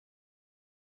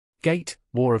Gate,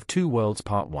 War of Two Worlds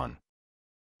Part 1.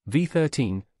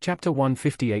 V13, Chapter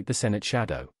 158 The Senate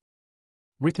Shadow.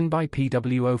 Written by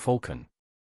P.W.O. Falcon.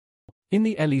 In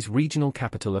the Elis regional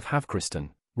capital of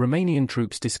Havkristan, Romanian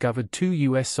troops discovered 2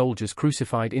 US soldiers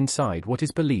crucified inside what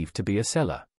is believed to be a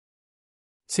cellar.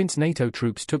 Since NATO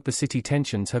troops took the city,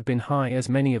 tensions have been high as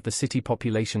many of the city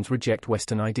populations reject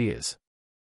Western ideas.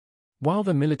 While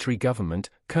the military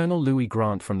government, Colonel Louis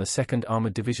Grant from the 2nd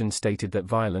Armored Division, stated that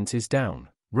violence is down,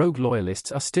 rogue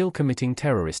loyalists are still committing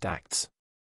terrorist acts.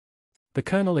 The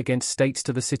colonel against states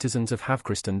to the citizens of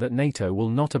Havkristan that NATO will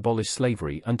not abolish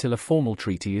slavery until a formal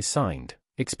treaty is signed,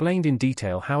 explained in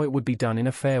detail how it would be done in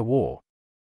a fair war.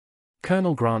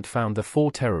 Colonel Grant found the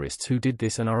 4 terrorists who did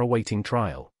this and are awaiting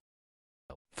trial.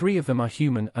 3 of them are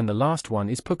human and the last one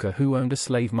is Puka, who owned a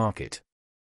slave market.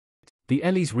 The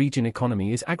Elis region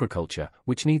economy is agriculture,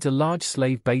 which needs a large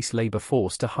slave-based labor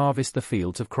force to harvest the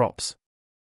fields of crops.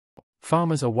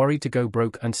 Farmers are worried to go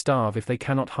broke and starve if they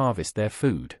cannot harvest their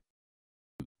food.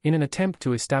 In an attempt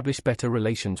to establish better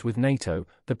relations with NATO,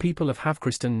 the people of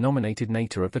Havkristan nominated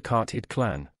Nater of the Karthid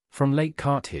clan, from Lake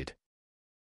Karthid.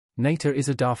 Nater is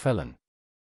a Dar felon.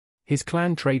 His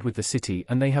clan trade with the city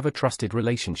and they have a trusted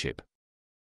relationship.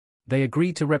 They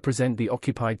agreed to represent the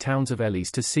occupied towns of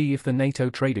Elis to see if the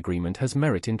NATO trade agreement has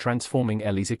merit in transforming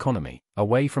Elis' economy,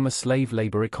 away from a slave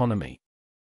labor economy.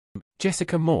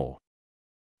 Jessica Moore.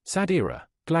 Sadira,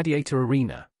 Gladiator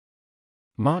Arena.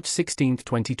 March 16,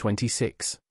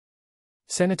 2026.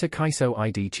 Senator Kaiso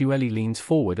ID Tueli leans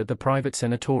forward at the private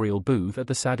senatorial booth at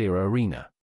the Sadira Arena.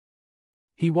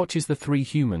 He watches the 3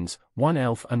 humans, 1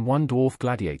 elf and 1 dwarf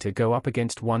gladiator go up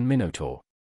against 1 minotaur.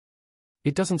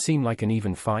 It doesn't seem like an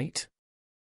even fight.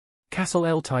 Castle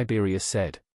L. Tiberius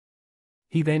said.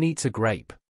 He then eats a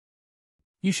grape.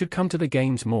 You should come to the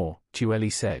games more,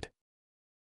 Tueli said.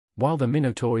 While the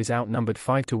Minotaur is outnumbered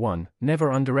 5-1,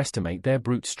 never underestimate their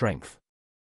brute strength.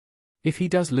 If he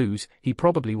does lose, he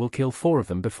probably will kill 4 of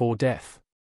them before death.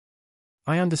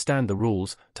 I understand the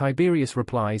rules, Tiberius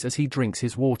replies as he drinks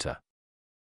his water.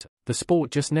 The sport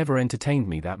just never entertained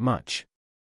me that much.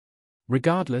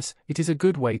 Regardless, it is a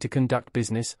good way to conduct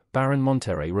business, Baron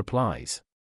Monterrey replies.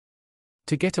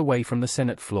 To get away from the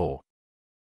Senate floor.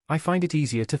 I find it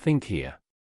easier to think here.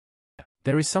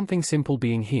 There is something simple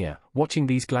being here, watching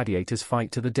these gladiators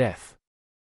fight to the death.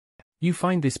 You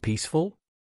find this peaceful?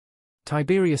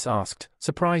 Tiberius asked,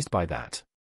 surprised by that.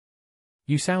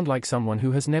 You sound like someone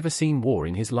who has never seen war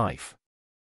in his life.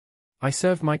 I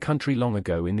served my country long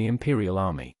ago in the Imperial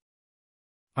Army.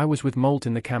 I was with Molt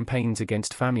in the campaigns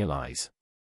against Famulais.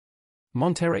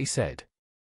 Monterrey said.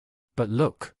 But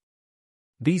look.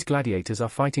 These gladiators are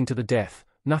fighting to the death,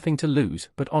 nothing to lose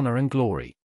but honor and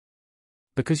glory.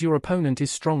 Because your opponent is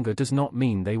stronger does not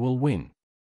mean they will win.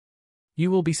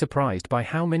 You will be surprised by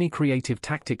how many creative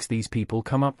tactics these people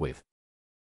come up with.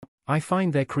 I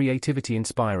find their creativity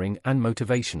inspiring and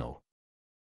motivational.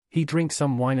 He drinks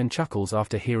some wine and chuckles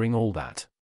after hearing all that.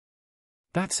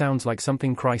 That sounds like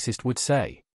something Christ would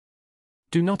say.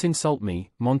 Do not insult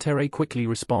me, Monterrey quickly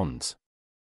responds.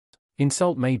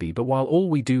 Insult maybe, but while all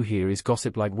we do here is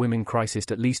gossip like women,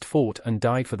 Christ at least fought and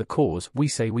died for the cause we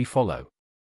say we follow.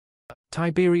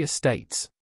 Tiberius states.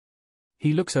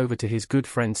 He looks over to his good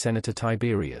friend Senator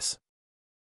Tiberius.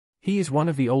 He is one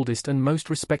of the oldest and most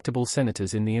respectable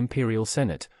senators in the Imperial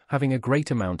Senate, having a great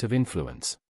amount of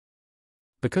influence.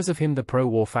 Because of him, the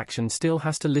pro-war faction still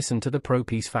has to listen to the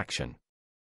pro-peace faction.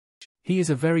 He is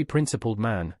a very principled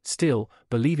man, still,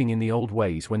 believing in the old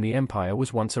ways when the empire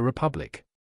was once a republic.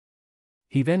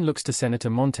 He then looks to Senator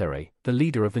Monterrey, the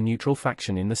leader of the neutral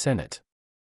faction in the Senate.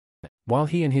 While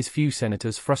he and his few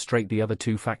senators frustrate the other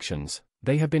 2 factions,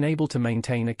 they have been able to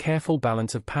maintain a careful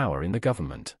balance of power in the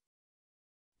government.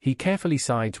 He carefully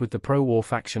sides with the pro-war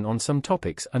faction on some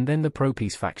topics and then the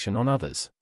pro-peace faction on others.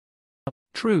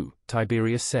 True,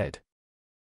 Tiberius said.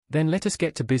 Then let us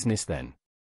get to business then.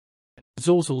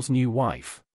 Zorzal's new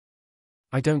wife.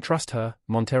 I don't trust her,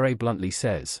 Monterrey bluntly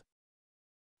says.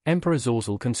 Emperor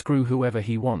Zorzal can screw whoever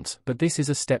he wants, but this is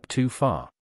a step too far.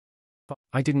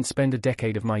 I didn't spend a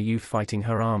decade of my youth fighting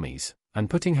her armies, and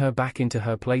putting her back into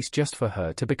her place just for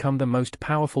her to become the most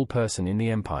powerful person in the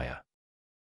empire.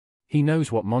 He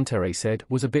knows what Monterrey said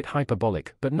was a bit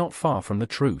hyperbolic, but not far from the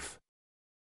truth.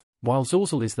 While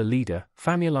Zorzal is the leader,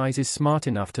 Famulais is smart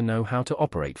enough to know how to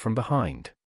operate from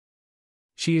behind.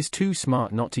 She is too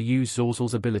smart not to use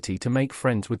Zorzal's ability to make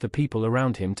friends with the people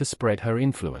around him to spread her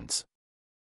influence.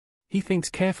 He thinks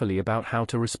carefully about how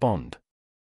to respond.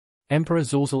 Emperor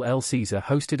Zorzal El Caesar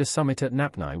hosted a summit at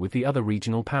Napnai with the other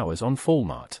regional powers on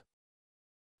Falmart.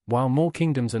 While more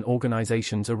kingdoms and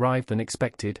organizations arrived than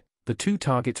expected, The two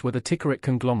targets were the Tikrit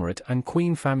conglomerate and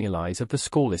Queen Famulais of the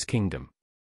Scoreless Kingdom.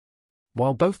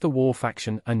 While both the war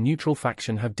faction and neutral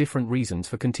faction have different reasons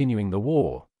for continuing the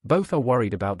war, both are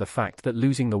worried about the fact that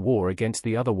losing the war against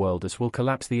the Otherworlders will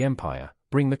collapse the Empire,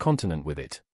 bring the continent with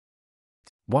it.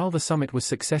 While the summit was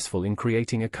successful in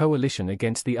creating a coalition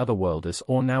against the Otherworlders,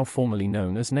 or now formerly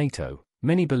known as NATO,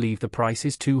 many believe the price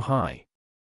is too high.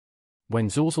 When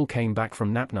Zorzal came back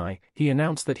from Napnai, he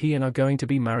announced that he and are going to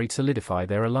be married, solidify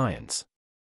their alliance.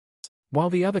 While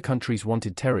the other countries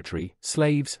wanted territory,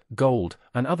 slaves, gold,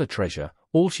 and other treasure,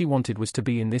 all she wanted was to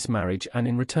be in this marriage, and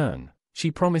in return,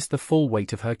 she promised the full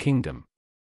weight of her kingdom.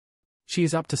 She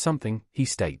is up to something, he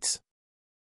states.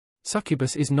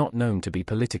 Succubus is not known to be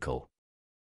political.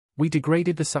 We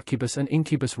degraded the succubus and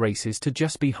incubus races to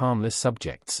just be harmless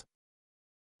subjects.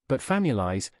 But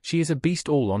Famulais, she is a beast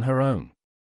all on her own.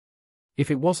 If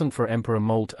it wasn't for Emperor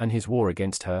Molt and his war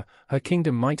against her, her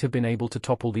kingdom might have been able to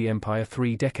topple the empire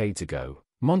 3 decades ago,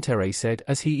 Monterey said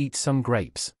as he eats some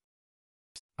grapes.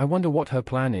 I wonder what her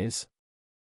plan is?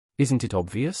 Isn't it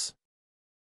obvious?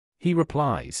 He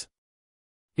replies.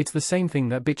 It's the same thing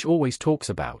that bitch always talks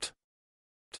about.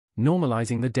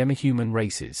 Normalizing the demi-human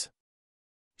races.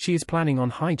 She is planning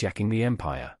on hijacking the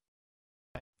empire.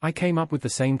 I came up with the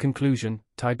same conclusion,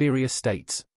 Tiberius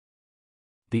states.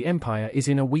 The empire is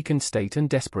in a weakened state and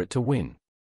desperate to win.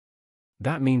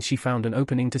 That means she found an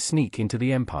opening to sneak into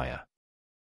the empire.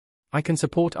 I can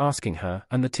support asking her,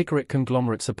 and the Tikrit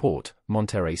conglomerate support,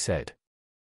 Monterey said.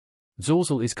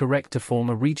 Zorzal is correct to form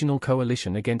a regional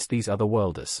coalition against these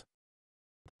Otherworlders.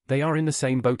 They are in the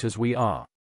same boat as we are.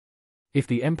 If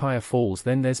the empire falls,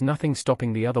 then there's nothing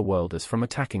stopping the Otherworlders from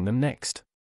attacking them next.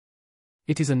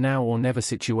 It is a now or never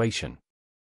situation.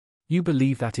 You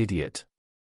believe that, idiot?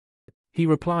 He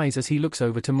replies as he looks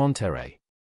over to Monterey.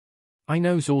 I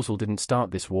know Zorzal didn't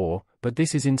start this war, but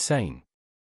this is insane.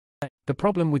 The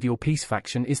problem with your peace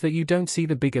faction is that you don't see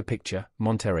the bigger picture,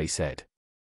 Monterey said.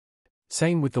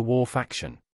 Same with the war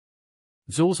faction.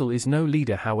 Zorzal is no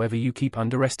leader, however you keep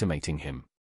underestimating him.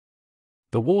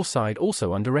 The war side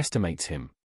also underestimates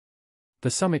him.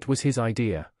 The summit was his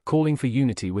idea, calling for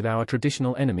unity with our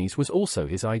traditional enemies was also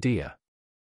his idea.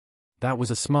 That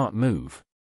was a smart move.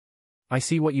 I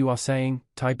see what you are saying,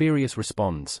 Tiberius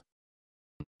responds.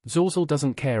 Zorzal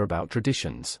doesn't care about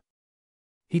traditions.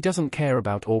 He doesn't care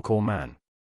about orc or man.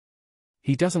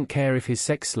 He doesn't care if his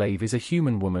sex slave is a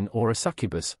human woman or a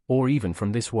succubus, or even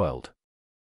from this world.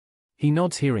 He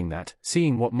nods hearing that,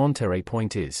 seeing what Monterey's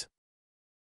point is.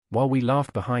 While we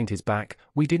laughed behind his back,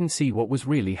 we didn't see what was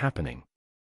really happening.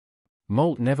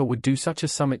 Molt never would do such a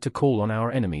summit to call on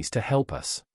our enemies to help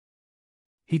us.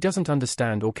 He doesn't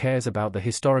understand or cares about the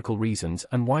historical reasons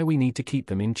and why we need to keep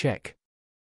them in check.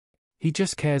 He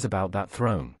just cares about that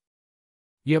throne.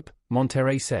 Yup,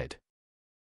 Monterey said.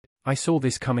 I saw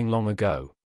this coming long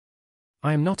ago.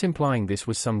 I am not implying this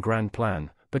was some grand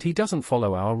plan, but he doesn't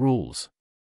follow our rules.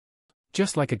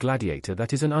 Just like a gladiator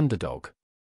that is an underdog.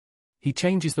 He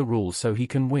changes the rules so he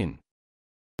can win.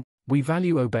 We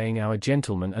value obeying our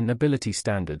gentleman and nobility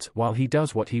standards while he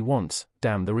does what he wants,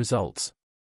 damn the results.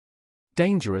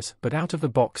 Dangerous, but out of the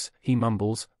box, he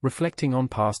mumbles, reflecting on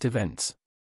past events.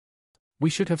 We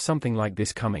should have something like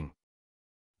this coming.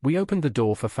 We opened the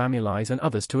door for Famulais and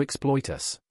others to exploit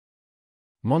us.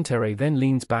 Monterey then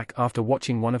leans back after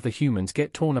watching one of the humans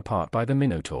get torn apart by the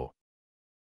Minotaur.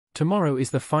 Tomorrow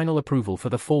is the final approval for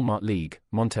the Falmart League,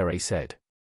 Monterey said.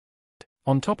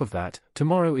 On top of that,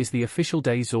 tomorrow is the official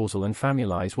day Zorzal and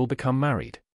Famulais will become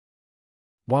married.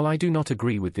 While I do not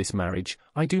agree with this marriage,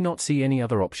 I do not see any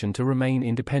other option to remain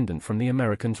independent from the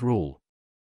Americans' rule.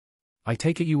 I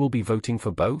take it you will be voting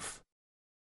for both?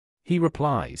 He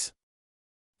replies.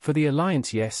 For the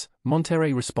alliance, yes,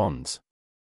 Monterey responds.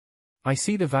 I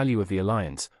see the value of the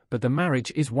alliance, but the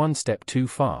marriage is one step too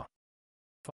far.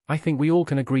 I think we all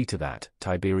can agree to that,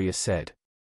 Tiberius said.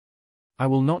 I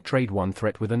will not trade one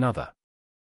threat with another.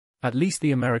 At least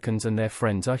the Americans and their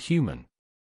friends are human.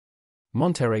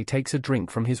 Monterey takes a drink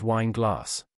from his wine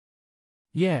glass.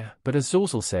 Yeah, but as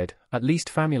Zorzal said, at least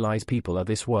Famulai's people are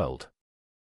this world.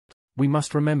 We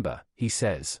must remember, he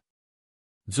says.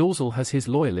 Zorzal has his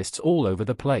loyalists all over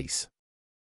the place.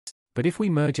 But if we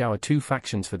merge our two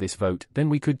factions for this vote, then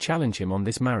we could challenge him on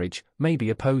this marriage, maybe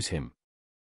oppose him.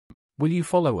 Will you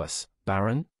follow us,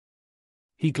 Baron?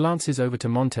 He glances over to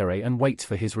Monterey and waits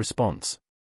for his response.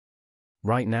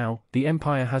 Right now, the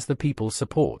Empire has the people's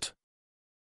support.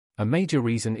 A major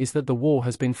reason is that the war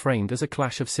has been framed as a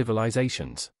clash of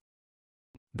civilizations.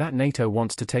 That NATO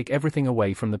wants to take everything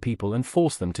away from the people and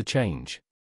force them to change.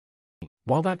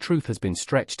 While that truth has been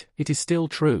stretched, it is still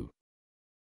true.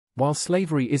 While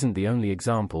slavery isn't the only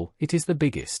example, it is the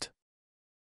biggest.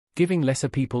 Giving lesser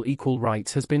people equal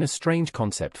rights has been a strange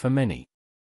concept for many.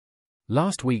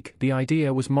 Last week, the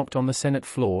idea was mocked on the Senate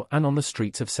floor and on the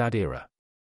streets of Sadira.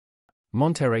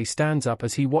 Monterey stands up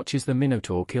as he watches the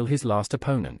Minotaur kill his last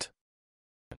opponent.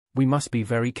 We must be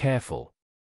very careful.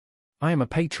 I am a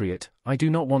patriot, I do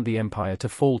not want the empire to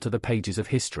fall to the pages of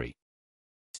history.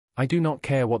 I do not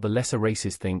care what the lesser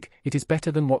races think, it is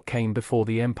better than what came before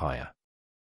the empire.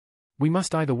 We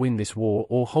must either win this war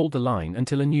or hold the line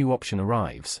until a new option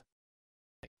arrives.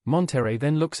 Monterey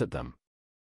then looks at them.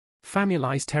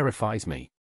 Families terrifies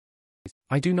me.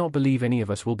 I do not believe any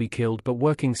of us will be killed, but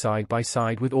working side by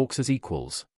side with orcs as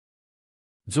equals.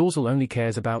 Zorzal only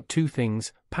cares about two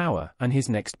things, power and his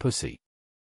next pussy.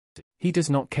 He does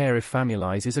not care if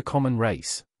Families is a common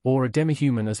race, or a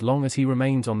demi-human. As long as he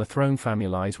remains on the throne,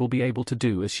 Families will be able to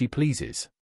do as she pleases.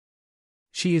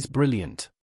 She is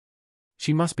brilliant.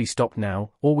 She must be stopped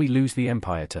now, or we lose the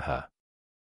empire to her.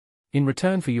 In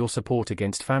return for your support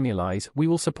against Families, we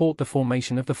will support the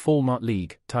formation of the Falmart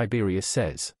League, Tiberius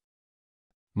says.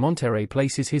 Monterey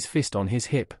places his fist on his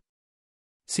hip.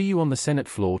 See you on the Senate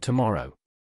floor tomorrow.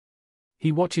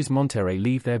 He watches Monterey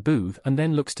leave their booth and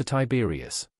then looks to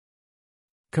Tiberius.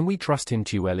 Can we trust him,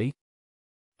 Tueli?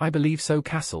 I believe so,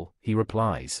 Castle, he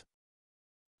replies.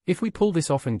 If we pull this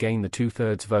off and gain the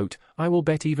 2/3 vote, I will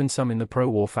bet even some in the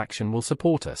pro-war faction will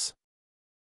support us.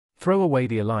 Throw away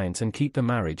the alliance and keep the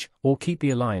marriage, or keep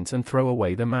the alliance and throw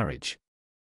away the marriage.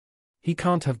 He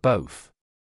can't have both.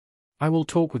 I will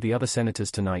talk with the other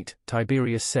senators tonight,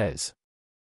 Tiberius says.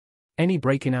 Any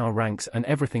break in our ranks and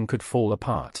everything could fall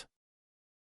apart.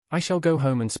 I shall go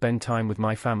home and spend time with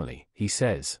my family, he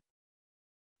says.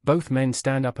 Both men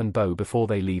stand up and bow before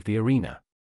they leave the arena.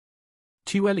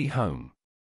 Tueli home.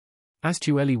 As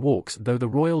Tueli walks through the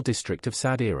royal district of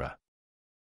Sadira.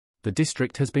 The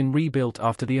district has been rebuilt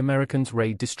after the Americans'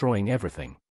 raid, destroying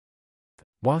everything.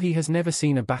 While he has never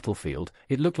seen a battlefield,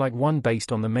 it looked like one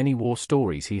based on the many war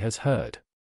stories he has heard.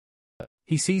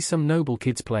 He sees some noble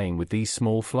kids playing with these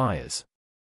small flyers.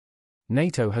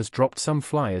 NATO has dropped some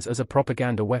flyers as a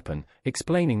propaganda weapon,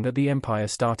 explaining that the empire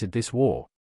started this war.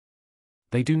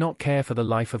 They do not care for the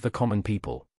life of the common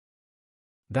people.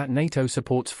 That NATO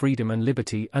supports freedom and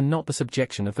liberty and not the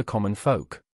subjection of the common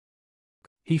folk.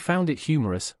 He found it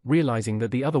humorous, realizing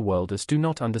that the otherworlders do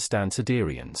not understand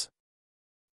Sadirians.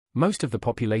 Most of the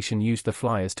population used the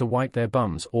flyers to wipe their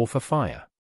bums or for fire.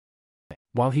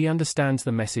 While he understands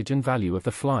the message and value of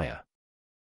the flyer.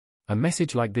 A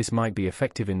message like this might be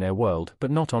effective in their world,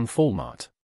 but not on Falmart.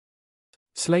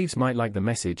 Slaves might like the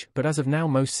message, but as of now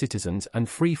most citizens and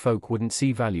free folk wouldn't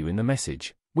see value in the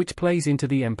message, which plays into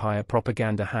the empire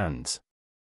propaganda hands.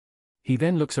 He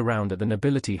then looks around at the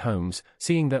nobility homes,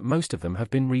 seeing that most of them have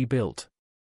been rebuilt.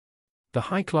 The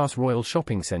high-class royal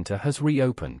shopping center has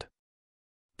reopened.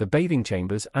 The bathing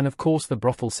chambers and of course the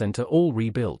brothel center all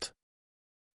rebuilt.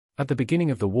 At the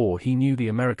beginning of the war he knew the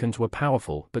Americans were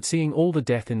powerful, but seeing all the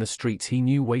death in the streets he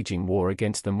knew waging war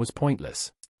against them was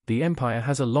pointless. The empire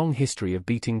has a long history of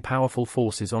beating powerful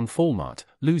forces on Falmart,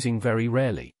 losing very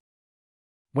rarely.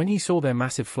 When he saw their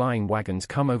massive flying wagons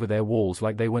come over their walls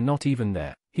like they were not even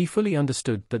there, he fully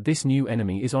understood that this new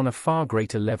enemy is on a far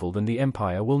greater level than the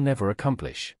empire will never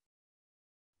accomplish.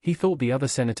 He thought the other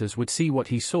senators would see what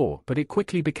he saw, but it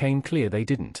quickly became clear they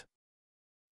didn't.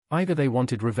 Either they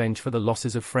wanted revenge for the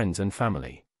losses of friends and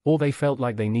family, or they felt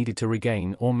like they needed to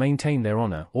regain or maintain their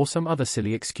honor, or some other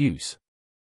silly excuse.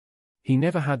 He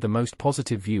never had the most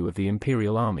positive view of the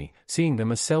Imperial Army, seeing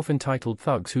them as self-entitled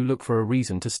thugs who look for a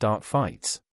reason to start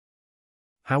fights.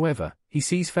 However, he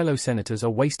sees fellow senators are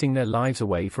wasting their lives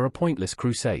away for a pointless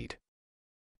crusade.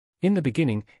 In the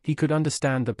beginning, he could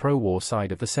understand the pro-war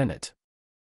side of the Senate.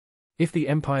 If the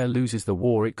empire loses the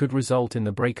war, it could result in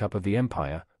the breakup of the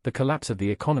empire, the collapse of the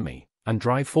economy, and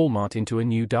drive Falmart into a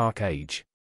new dark age.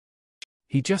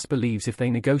 He just believes if they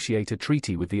negotiate a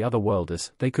treaty with the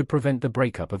otherworlders, they could prevent the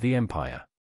breakup of the empire.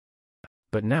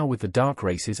 But now with the dark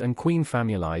races and Queen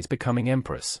Families becoming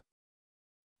empress.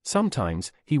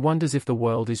 Sometimes, he wonders if the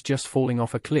world is just falling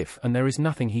off a cliff and there is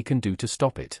nothing he can do to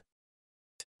stop it.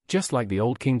 Just like the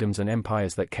old kingdoms and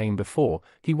empires that came before,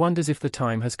 he wonders if the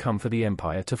time has come for the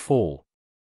empire to fall.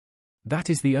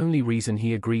 That is the only reason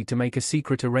he agreed to make a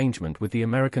secret arrangement with the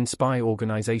American spy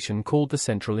organization called the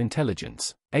Central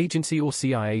Intelligence Agency, or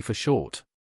CIA for short.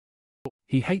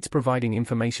 He hates providing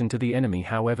information to the enemy,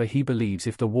 however he believes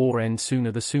if the war ends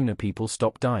sooner the sooner people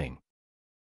stop dying.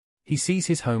 He sees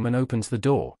his home and opens the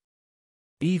door.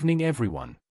 Evening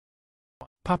everyone.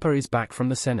 Papa is back from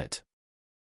the Senate.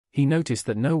 He noticed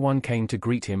that no one came to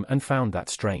greet him and found that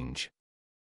strange.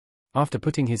 After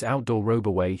putting his outdoor robe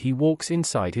away, he walks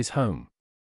inside his home.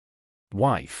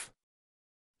 Wife.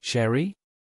 Sherry?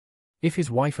 If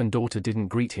his wife and daughter didn't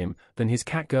greet him, then his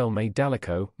cat girl maid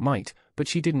Dalico might, but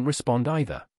she didn't respond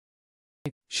either.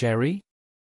 Sherry?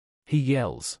 He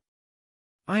yells.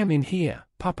 I am in here,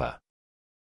 Papa.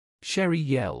 Sherry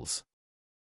yells.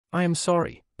 I am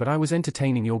sorry, but I was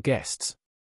entertaining your guests.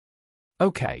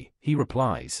 Okay, he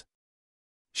replies.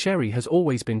 Sherry has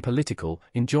always been political,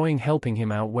 enjoying helping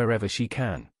him out wherever she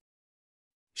can.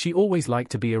 She always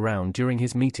liked to be around during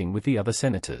his meeting with the other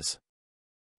senators.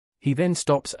 He then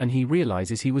stops and he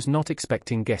realizes he was not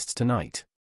expecting guests tonight.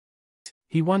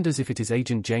 He wonders if it is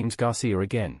Agent James Garcia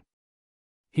again.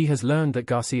 He has learned that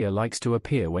Garcia likes to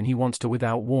appear when he wants to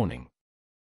without warning.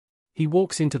 He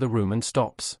walks into the room and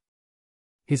stops.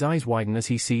 His eyes widen as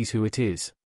he sees who it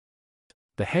is.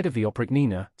 The head of the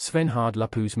Oprichnina, Svenhard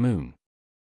Lapus Moon.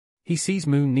 He sees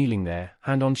Moon kneeling there,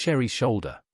 hand on Sherry's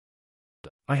shoulder.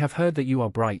 I have heard that you are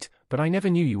bright, but I never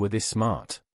knew you were this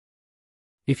smart.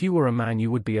 If you were a man you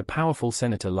would be a powerful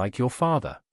senator like your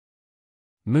father.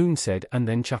 Moon said and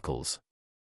then chuckles.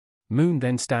 Moon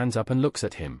then stands up and looks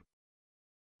at him.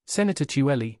 Senator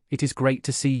Chiueli, it is great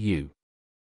to see you.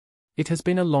 It has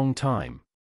been a long time.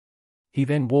 He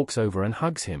then walks over and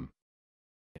hugs him.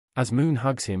 As Moon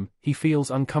hugs him, he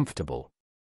feels uncomfortable.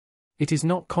 It is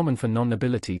not common for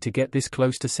non-nobility to get this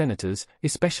close to senators,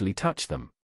 especially touch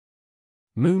them.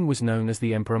 Moon was known as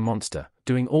the Emperor Monster,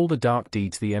 doing all the dark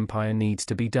deeds the Empire needs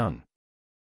to be done.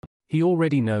 He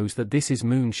already knows that this is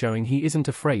Moon showing he isn't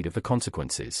afraid of the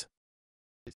consequences.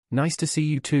 Nice to see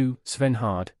you too,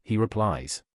 Svenhard, he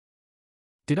replies.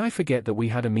 Did I forget that we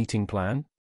had a meeting plan?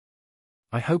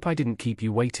 I hope I didn't keep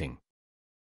you waiting.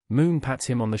 Moon pats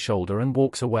him on the shoulder and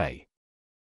walks away.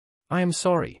 I am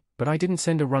sorry, but I didn't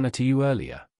send a runner to you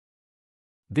earlier.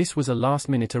 This was a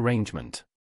last-minute arrangement.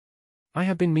 I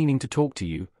have been meaning to talk to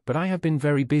you, but I have been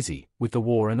very busy, with the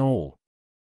war and all.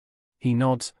 He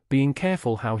nods, being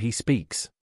careful how he speaks.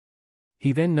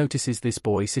 He then notices this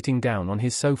boy sitting down on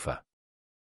his sofa.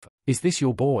 Is this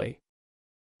your boy?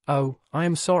 Oh, I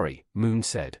am sorry, Moon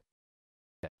said.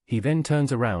 He then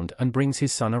turns around and brings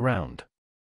his son around.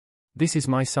 This is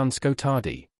my son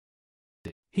Skotardi.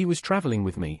 He was traveling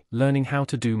with me, learning how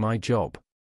to do my job.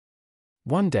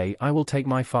 One day I will take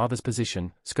my father's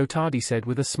position, Skotardi said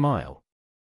with a smile.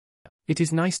 It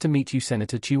is nice to meet you,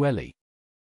 Senator Chiueli.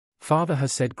 Father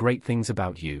has said great things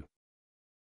about you.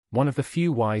 One of the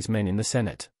few wise men in the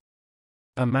Senate.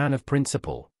 A man of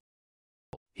principle.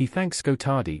 He thanks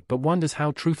Skotardi but wonders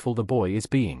how truthful the boy is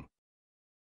being.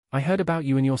 I heard about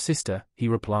you and your sister, he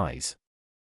replies.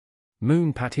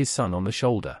 Moon pat his son on the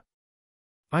shoulder.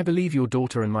 I believe your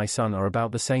daughter and my son are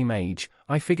about the same age.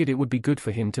 I figured it would be good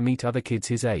for him to meet other kids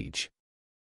his age.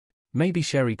 Maybe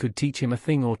Sherry could teach him a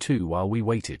thing or two while we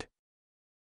waited.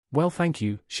 Well, thank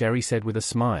you, Sherry said with a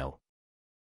smile.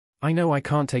 I know I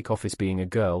can't take office being a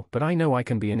girl, but I know I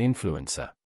can be an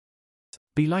influencer.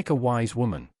 Be like a wise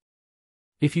woman.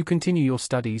 If you continue your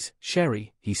studies,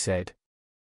 Sherry, he said.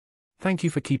 Thank you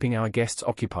for keeping our guests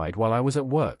occupied while I was at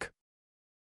work.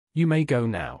 You may go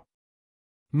now.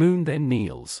 Moon then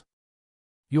kneels.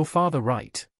 Your father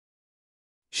right.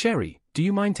 Sherry, do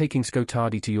you mind taking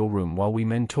Skotardi to your room while we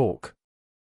men talk?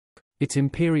 It's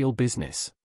imperial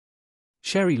business.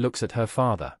 Sherry looks at her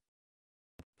father.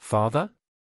 Father?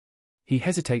 He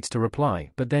hesitates to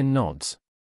reply but then nods.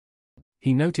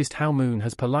 He noticed how Moon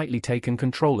has politely taken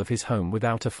control of his home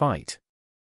without a fight.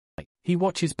 He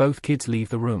watches both kids leave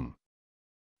the room.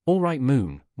 All right,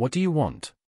 Moon, what do you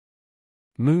want?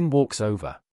 Moon walks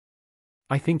over.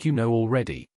 I think you know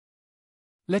already.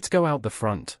 Let's go out the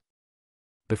front.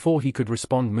 Before he could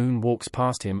respond, Moon walks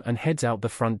past him and heads out the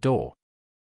front door.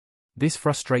 This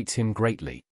frustrates him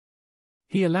greatly.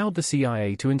 He allowed the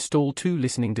CIA to install 2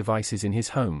 listening devices in his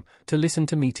home to listen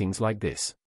to meetings like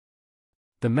this.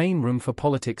 The main room for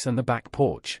politics and the back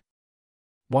porch.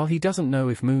 While he doesn't know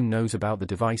if Moon knows about the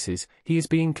devices, he is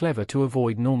being clever to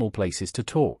avoid normal places to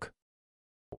talk.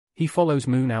 He follows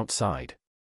Moon outside.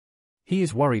 He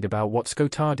is worried about what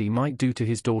Skotardi might do to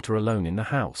his daughter alone in the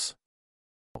house.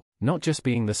 Not just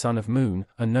being the son of Moon,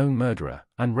 a known murderer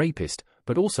and rapist,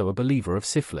 but also a believer of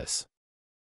syphilis.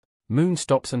 Moon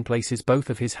stops and places both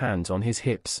of his hands on his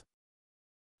hips.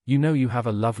 You know you have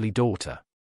a lovely daughter.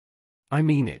 I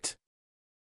mean it.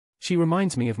 She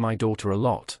reminds me of my daughter a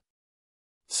lot.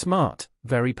 Smart,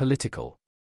 very political.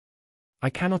 I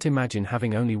cannot imagine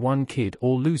having only one kid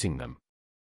or losing them.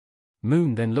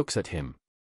 Moon then looks at him.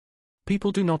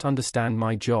 People do not understand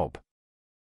my job.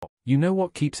 You know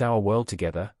what keeps our world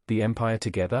together, the Empire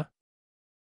together?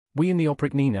 We in the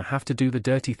Oprichnina have to do the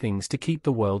dirty things to keep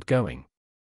the world going.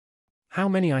 How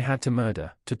many I had to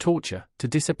murder, to torture, to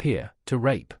disappear, to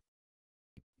rape.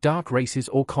 Dark races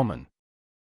or common.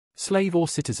 Slave or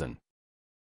citizen.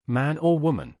 Man or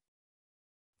woman.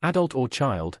 Adult or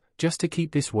child, just to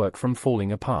keep this work from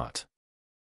falling apart.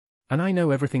 And I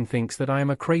know everything thinks that I am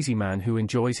a crazy man who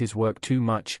enjoys his work too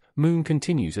much, Moon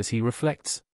continues as he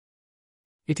reflects.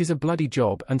 It is a bloody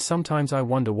job, and sometimes I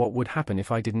wonder what would happen if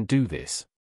I didn't do this.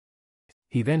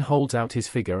 He then holds out his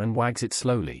figure and wags it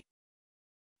slowly.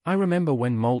 I remember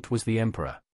when Molt was the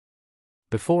emperor.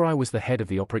 Before I was the head of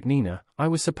the Oprichnina, I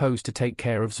was supposed to take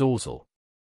care of Zorzal.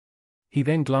 He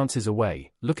then glances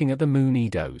away, looking at the Moon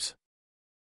Edos.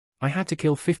 I had to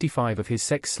kill 55 of his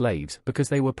sex slaves because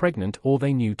they were pregnant or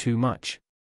they knew too much.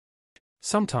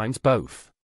 Sometimes both.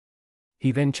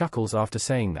 He then chuckles after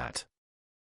saying that.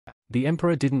 The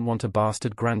emperor didn't want a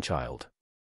bastard grandchild.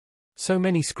 So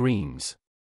many screams.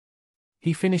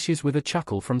 He finishes with a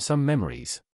chuckle from some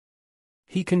memories.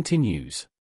 He continues.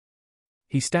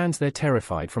 He stands there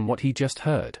terrified from what he just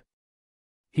heard.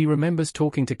 He remembers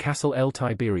talking to Castle L.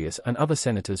 Tiberius and other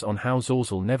senators on how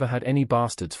Zorzal never had any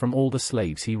bastards from all the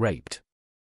slaves he raped.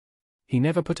 He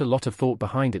never put a lot of thought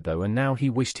behind it though, and now he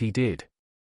wished he did.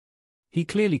 He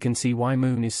clearly can see why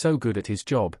Moon is so good at his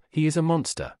job. He is a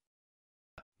monster.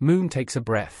 Moon takes a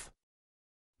breath.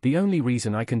 The only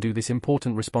reason I can do this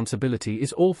important responsibility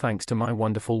is all thanks to my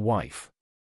wonderful wife.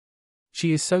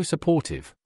 She is so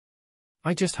supportive.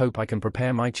 I just hope I can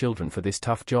prepare my children for this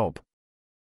tough job.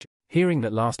 Hearing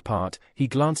that last part, he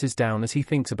glances down as he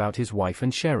thinks about his wife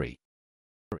and Sherry.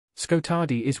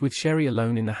 Skotadi is with Sherry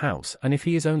alone in the house, and if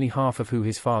he is only half of who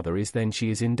his father is, then she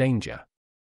is in danger.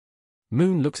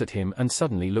 Moon looks at him and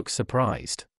suddenly looks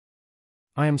surprised.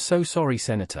 I am so sorry,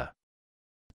 Senator.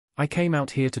 I came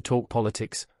out here to talk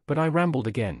politics, but I rambled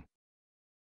again.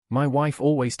 My wife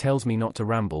always tells me not to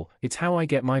ramble, it's how I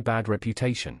get my bad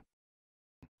reputation.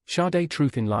 Sade,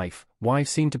 truth in life, wives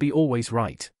seem to be always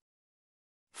right.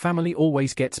 Family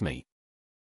always gets me.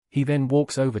 He then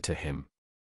walks over to him.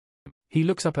 He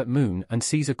looks up at Moon and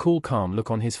sees a cool, calm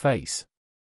look on his face.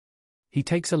 He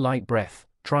takes a light breath,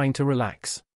 trying to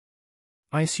relax.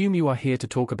 I assume you are here to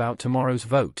talk about tomorrow's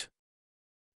vote.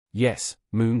 Yes,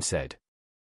 Moon said.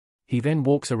 He then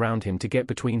walks around him to get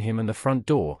between him and the front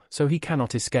door, so he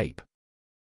cannot escape.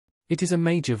 It is a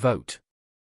major vote.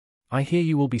 I hear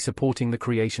you will be supporting the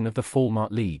creation of the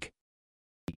Falmart League.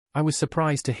 I was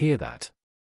surprised to hear that.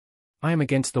 I am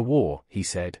against the war, he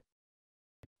said.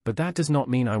 But that does not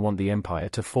mean I want the empire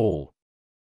to fall.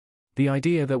 The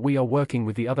idea that we are working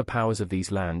with the other powers of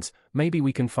these lands, maybe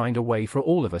we can find a way for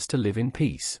all of us to live in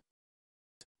peace.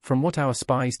 From what our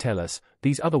spies tell us,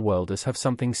 these otherworlders have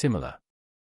something similar.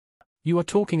 You are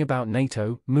talking about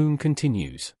NATO, Moon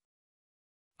continues.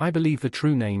 I believe the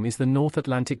true name is the North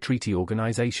Atlantic Treaty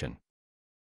Organization.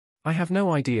 I have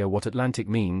no idea what Atlantic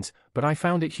means, but I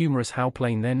found it humorous how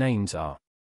plain their names are.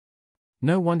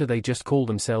 No wonder they just call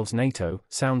themselves NATO,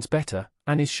 sounds better,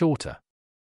 and is shorter.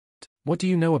 What do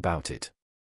you know about it?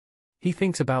 He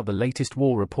thinks about the latest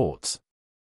war reports.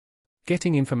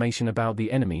 Getting information about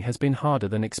the enemy has been harder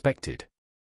than expected.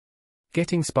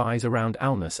 Getting spies around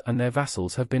Alnus and their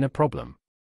vassals have been a problem.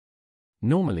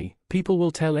 Normally, people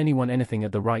will tell anyone anything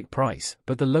at the right price,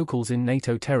 but the locals in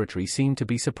NATO territory seem to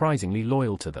be surprisingly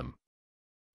loyal to them.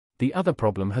 The other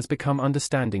problem has become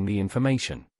understanding the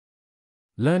information.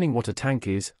 Learning what a tank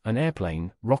is, an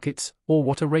airplane, rockets, or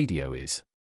what a radio is.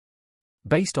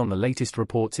 Based on the latest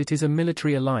reports, it is a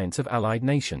military alliance of allied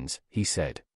nations, he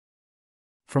said.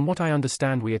 From what I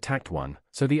understand, we attacked one,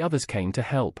 so the others came to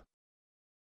help.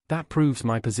 That proves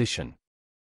my position.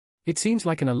 It seems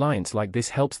like an alliance like this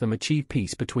helps them achieve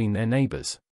peace between their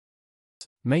neighbors.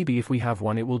 Maybe if we have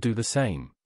one it will do the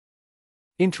same.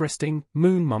 Interesting,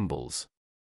 Moon mumbles.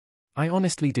 I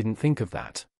honestly didn't think of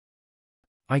that.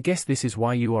 I guess this is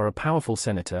why you are a powerful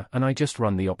senator and I just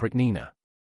run the Oprichnina.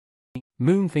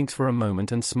 Moon thinks for a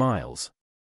moment and smiles.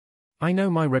 I know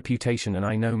my reputation and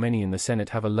I know many in the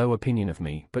Senate have a low opinion of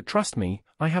me, but trust me,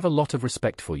 I have a lot of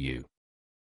respect for you.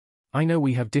 I know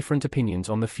we have different opinions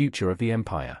on the future of the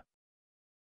Empire.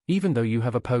 Even though you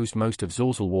have opposed most of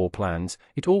Zorzal war plans,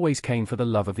 it always came for the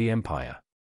love of the Empire.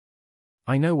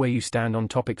 I know where you stand on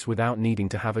topics without needing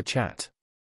to have a chat.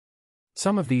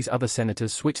 Some of these other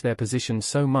senators switch their positions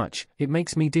so much, it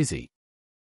makes me dizzy.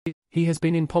 He has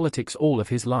been in politics all of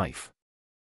his life.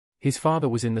 His father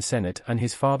was in the Senate and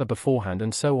his father beforehand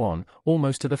and so on,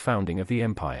 almost to the founding of the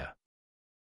Empire.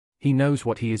 He knows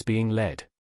what he is being led.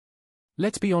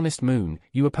 Let's be honest, Moon,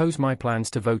 you oppose my plans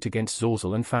to vote against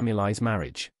Zorzal and Famulai's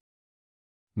marriage.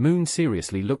 Moon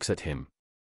seriously looks at him.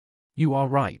 You are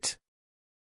right.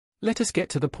 Let us get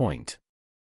to the point.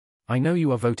 I know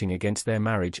you are voting against their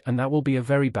marriage and that will be a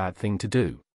very bad thing to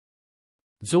do.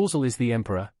 Zorzal is the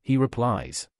emperor, he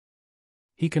replies.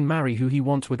 He can marry who he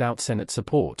wants without Senate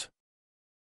support.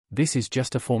 This is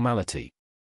just a formality.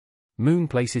 Moon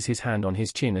places his hand on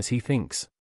his chin as he thinks.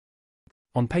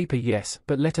 On paper yes,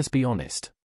 but let us be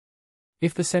honest.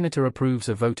 If the senator approves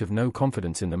a vote of no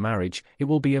confidence in the marriage, it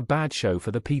will be a bad show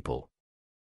for the people.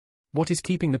 What is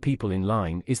keeping the people in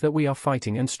line is that we are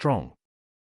fighting and strong.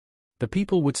 The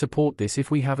people would support this if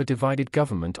we have a divided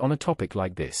government on a topic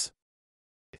like this.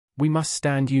 We must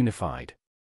stand unified.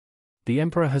 The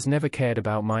emperor has never cared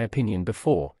about my opinion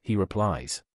before, he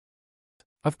replies.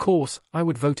 Of course, I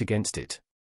would vote against it.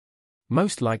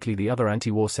 Most likely the other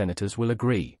anti-war senators will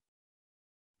agree.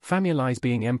 Famulai's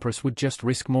being empress would just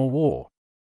risk more war.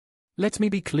 Let me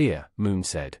be clear, Moon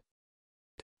said.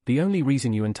 The only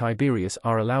reason you and Tiberius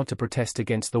are allowed to protest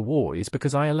against the war is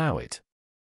because I allow it.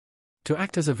 To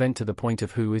act as a vent to the point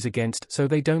of who is against, so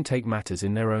they don't take matters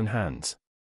in their own hands.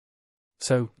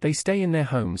 So, they stay in their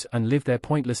homes and live their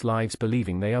pointless lives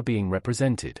believing they are being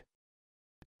represented.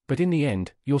 But in the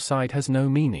end, your side has no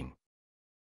meaning.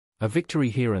 A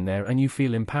victory here and there and you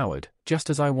feel empowered,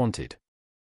 just as I wanted.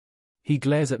 He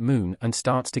glares at Moon and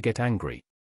starts to get angry.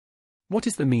 What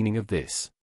is the meaning of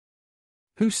this?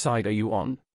 Whose side are you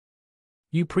on?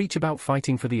 You preach about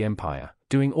fighting for the empire,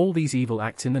 doing all these evil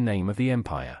acts in the name of the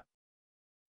empire.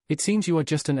 It seems you are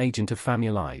just an agent of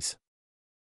Famulai's.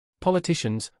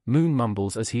 Politicians, Moon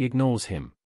mumbles as he ignores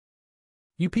him.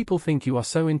 You people think you are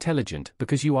so intelligent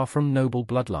because you are from noble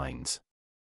bloodlines.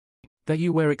 That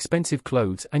you wear expensive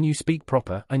clothes and you speak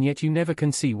proper and yet you never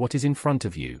can see what is in front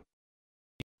of you.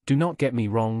 Do not get me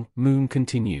wrong, Moon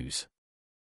continues.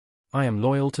 I am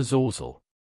loyal to Zorzal.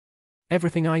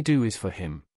 Everything I do is for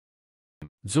him.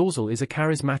 Zorzal is a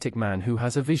charismatic man who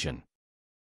has a vision.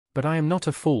 But I am not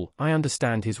a fool, I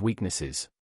understand his weaknesses.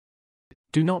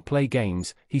 Do not play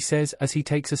games, he says as he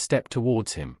takes a step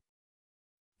towards him.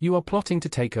 You are plotting to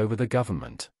take over the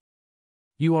government.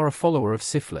 You are a follower of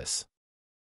Syphilis.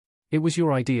 It was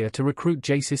your idea to recruit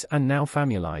Jacis and now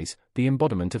Famulai's, the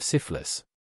embodiment of Syphilis.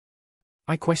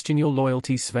 I question your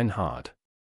loyalties, Svenhard.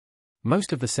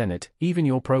 Most of the Senate, even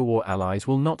your pro-war allies,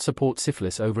 will not support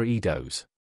Syphilis over Edos.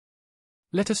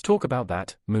 Let us talk about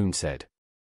that, Moon said.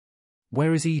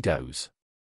 Where is Edos?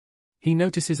 He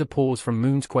notices a pause from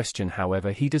Moon's question,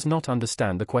 however he does not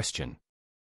understand the question.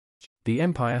 The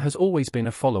Empire has always been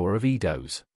a follower of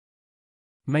Edos.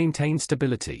 Maintain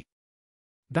stability.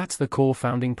 That's the core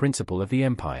founding principle of the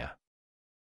Empire.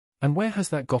 And where has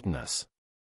that gotten us?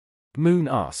 Moon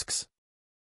asks.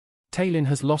 Talin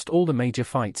has lost all the major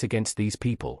fights against these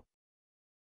people.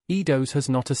 Edos has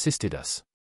not assisted us.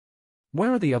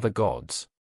 Where are the other gods?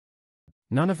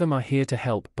 None of them are here to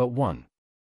help but one.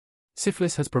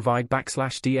 Syphilis has provided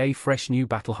 /da fresh new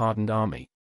battle-hardened army.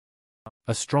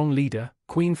 A strong leader,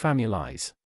 Queen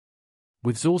Famulai's.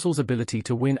 With Zorzal's ability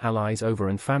to win allies over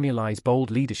and Famulai's bold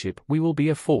leadership, we will be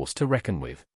a force to reckon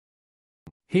with.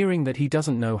 Hearing that he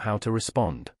doesn't know how to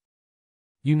respond.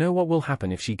 You know what will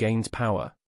happen if she gains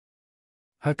power?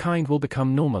 Her kind will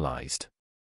become normalized.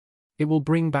 It will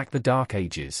bring back the Dark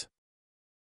Ages.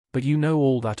 But you know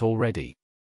all that already.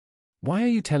 Why are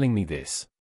you telling me this?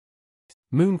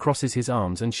 Moon crosses his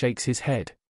arms and shakes his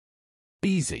head.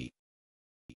 Easy.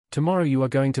 Tomorrow you are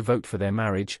going to vote for their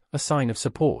marriage, a sign of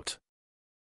support.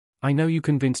 I know you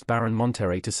convinced Baron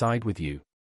Monterrey to side with you.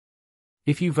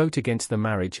 If you vote against the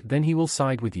marriage, then he will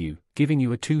side with you, giving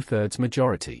you a 2/3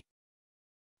 majority.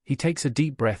 He takes a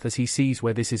deep breath as he sees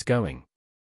where this is going.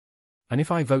 And if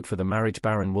I vote for the marriage,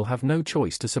 Baron will have no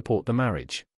choice to support the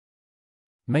marriage.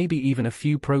 Maybe even a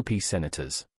few pro-peace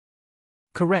senators.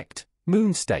 Correct,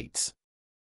 Moon states.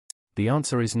 The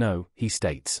answer is no, he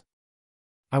states.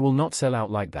 I will not sell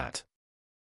out like that.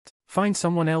 Find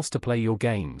someone else to play your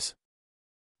games.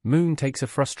 Moon takes a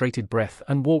frustrated breath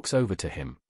and walks over to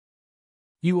him.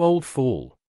 You old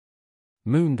fool.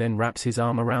 Moon then wraps his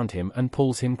arm around him and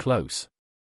pulls him close.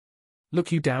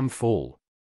 Look, you damn fool.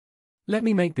 Let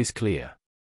me make this clear.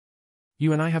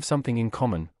 You and I have something in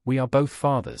common, we are both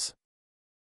fathers.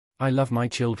 I love my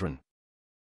children.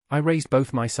 I raised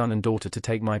both my son and daughter to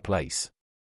take my place.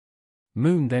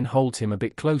 Moon then holds him a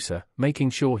bit closer, making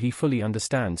sure he fully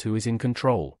understands who is in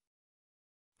control.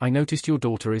 I noticed your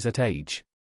daughter is at age.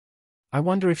 I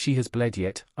wonder if she has bled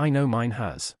yet. I know mine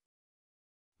has.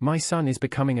 My son is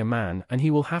becoming a man and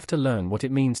he will have to learn what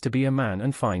it means to be a man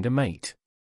and find a mate.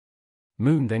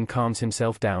 Moon then calms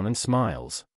himself down and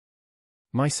smiles.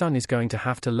 My son is going to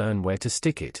have to learn where to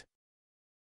stick it.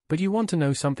 But you want to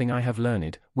know something I have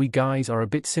learned? We guys are a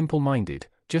bit simple-minded,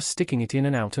 just sticking it in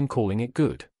and out and calling it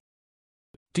good.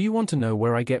 Do you want to know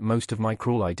where I get most of my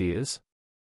cruel ideas?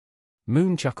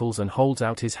 Moon chuckles and holds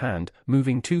out his hand,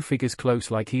 moving two figures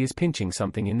close like he is pinching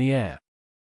something in the air.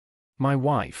 My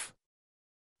wife.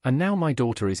 And now my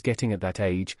daughter is getting at that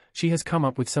age, she has come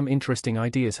up with some interesting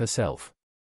ideas herself.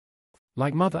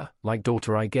 Like mother, like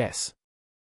daughter, I guess.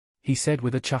 He said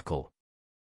with a chuckle.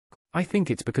 I think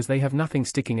it's because they have nothing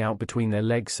sticking out between their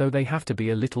legs, so they have to be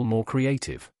a little more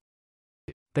creative.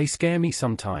 They scare me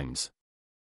sometimes.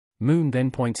 Moon then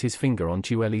points his finger on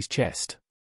Chueli's chest.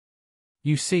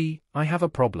 You see, I have a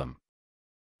problem.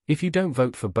 If you don't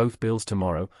vote for both bills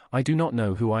tomorrow, I do not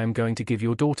know who I am going to give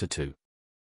your daughter to.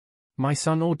 My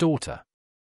son or daughter?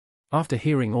 After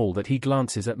hearing all that, he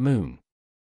glances at Moon.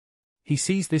 He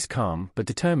sees this calm but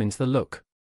determines the look.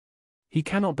 He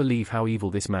cannot believe how evil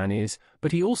this man is,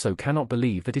 but he also cannot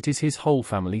believe that it is his whole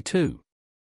family too.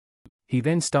 He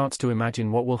then starts to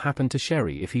imagine what will happen to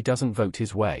Sherry if he doesn't vote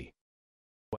his way.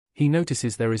 He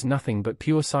notices there is nothing but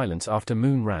pure silence after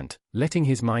Moon rant, letting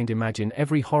his mind imagine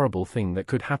every horrible thing that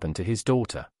could happen to his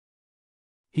daughter.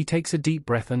 He takes a deep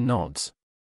breath and nods.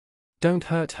 Don't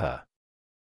hurt her.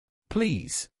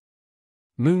 Please.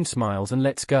 Moon smiles and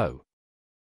lets go.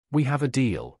 We have a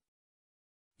deal.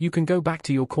 You can go back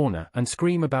to your corner and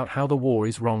scream about how the war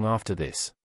is wrong after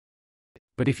this.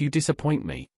 But if you disappoint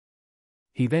me.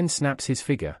 He then snaps his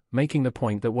finger, making the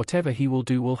point that whatever he will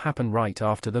do will happen right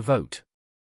after the vote.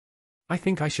 I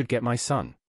think I should get my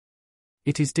son.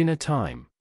 It is dinner time.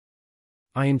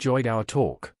 I enjoyed our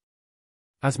talk.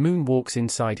 As Moon walks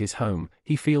inside his home,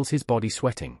 he feels his body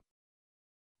sweating.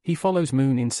 He follows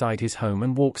Moon inside his home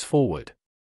and walks forward.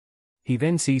 He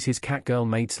then sees his catgirl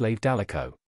maid-slave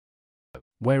Dalico.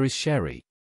 Where is Sherry?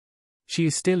 She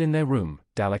is still in their room,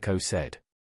 Dalico said.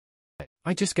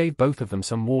 I just gave both of them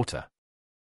some water.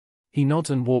 He nods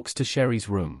and walks to Sherry's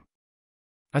room.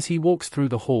 As he walks through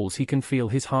the halls, he can feel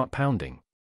his heart pounding.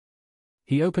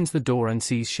 He opens the door and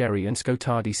sees Sherry and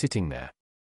Skotardi sitting there.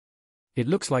 It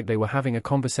looks like they were having a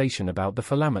conversation about the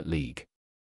Philamet League.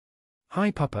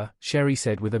 Hi Papa, Sherry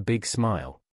said with a big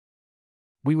smile.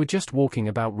 We were just walking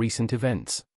about recent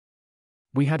events.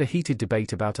 We had a heated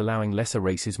debate about allowing lesser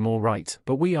races more rights,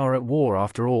 but we are at war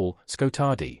after all,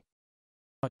 Skotardi.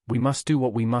 We must do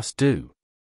what we must do.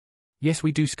 Yes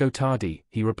we do, Skotardi,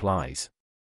 he replies.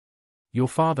 Your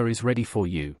father is ready for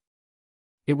you.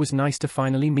 It was nice to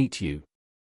finally meet you.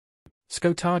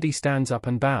 Skotardi stands up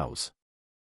and bows.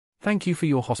 Thank you for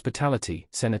your hospitality,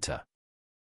 Senator.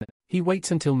 He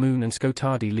waits until Moon and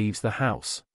Skotardi leaves the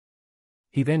house.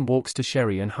 He then walks to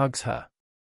Sherry and hugs her.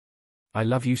 I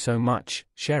love you so much,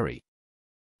 Sherry.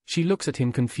 She looks at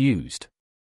him confused.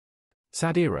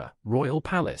 Sadira, Royal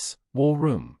Palace, War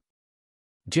Room.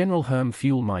 General Herm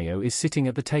Fuelmayo is sitting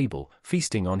at the table,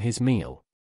 feasting on his meal.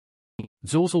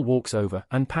 Zorzal walks over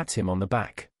and pats him on the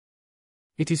back.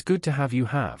 It is good to have you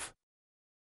have.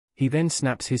 He then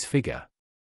snaps his figure.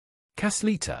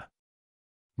 Kaslita.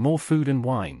 More food and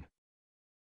wine.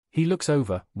 He looks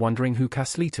over, wondering who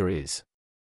Kaslita is.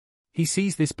 He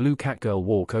sees this blue catgirl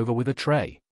walk over with a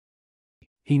tray.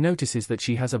 He notices that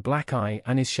she has a black eye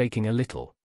and is shaking a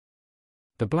little.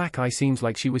 The black eye seems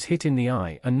like she was hit in the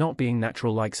eye and not being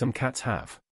natural like some cats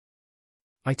have.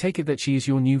 I take it that she is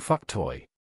your new fuck toy.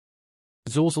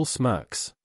 Zorzal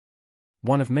smirks.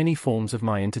 One of many forms of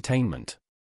my entertainment.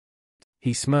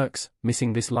 He smirks,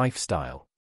 missing this lifestyle.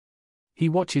 He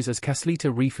watches as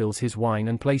Kaslita refills his wine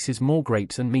and places more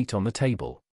grapes and meat on the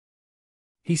table.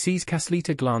 He sees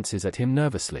Kaslita glances at him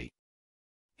nervously.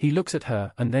 He looks at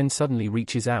her and then suddenly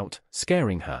reaches out,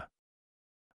 scaring her.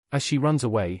 As she runs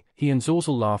away, he and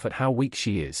Zorzal laugh at how weak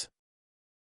she is.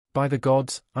 By the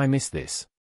gods, I miss this.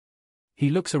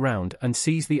 He looks around and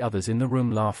sees the others in the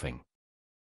room laughing.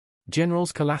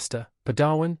 Generals Kalasta,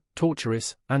 Padawan,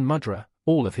 Torturous, and Mudra,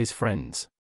 all of his friends.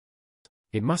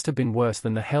 It must have been worse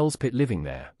than the hell's pit living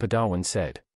there, Padawan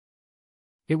said.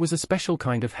 It was a special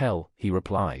kind of hell, he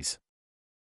replies.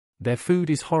 Their food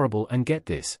is horrible and get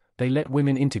this, they let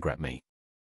women integrate me.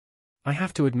 I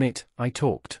have to admit, I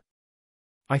talked.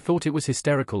 I thought it was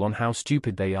hysterical on how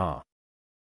stupid they are.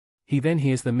 He then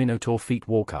hears the Minotaur feet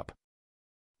walk up.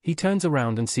 He turns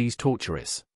around and sees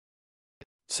Torturous.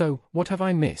 So, what have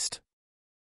I missed?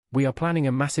 We are planning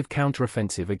a massive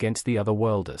counteroffensive against the other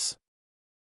worlders.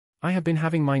 I have been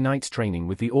having my night's training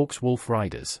with the Orcs Wolf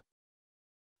Riders.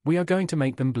 We are going to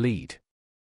make them bleed.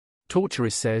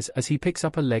 Torturous says as he picks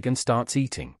up a leg and starts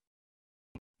eating.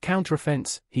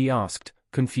 Counteroffense, he asked,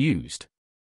 confused.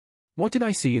 What did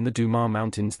I see in the Dumar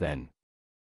Mountains then?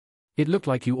 It looked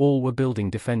like you all were building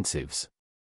defensives.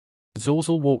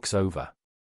 Zorzal walks over.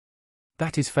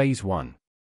 That is Phase 1.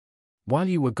 While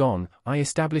you were gone, I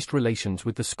established relations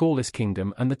with the Scoreless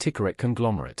Kingdom and the Tikkeret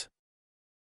conglomerate.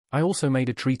 I also made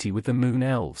a treaty with the Moon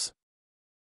Elves.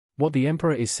 What the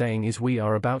Emperor is saying is we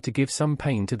are about to give some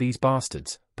pain to these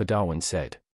bastards, Padawan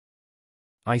said.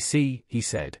 I see, he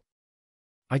said.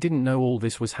 I didn't know all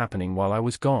this was happening while I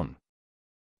was gone.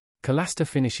 Kalasta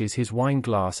finishes his wine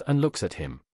glass and looks at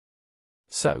him.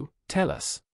 So, tell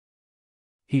us.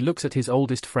 He looks at his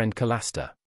oldest friend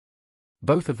Kalasta.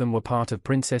 Both of them were part of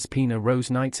Princess Pina Rose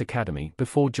Knight's Academy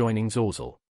before joining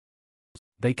Zorzal.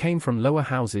 They came from lower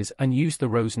houses and used the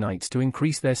Rose Knights to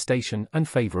increase their station and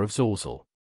favor of Zorzal.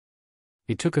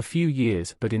 It took a few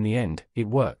years, but in the end, it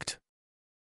worked.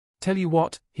 Tell you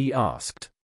what, he asked.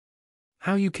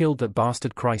 How you killed that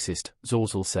bastard Chrysist,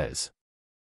 Zorzal says.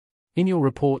 In your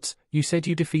reports, you said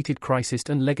you defeated Chrysist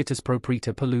and Legatus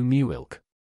Proprietor Palu Muilk.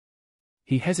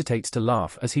 He hesitates to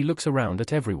laugh as he looks around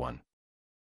at everyone.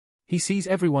 He sees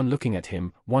everyone looking at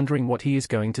him, wondering what he is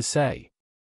going to say.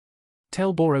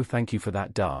 Tell Boro thank you for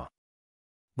that, Dar.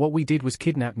 What we did was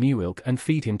kidnap Muilk and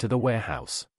feed him to the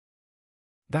warehouse.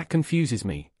 That confuses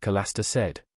me, Kalasta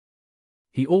said.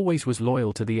 He always was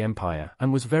loyal to the Empire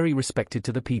and was very respected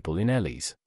to the people in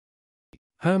Elis.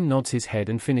 Herm nods his head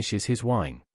and finishes his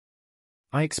wine.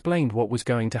 I explained what was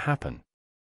going to happen.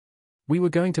 We were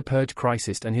going to purge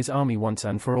Chrysist and his army once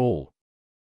and for all.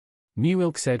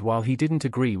 Muilk said while he didn't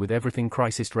agree with everything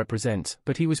Chrysist represents,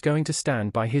 but he was going to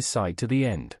stand by his side to the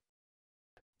end.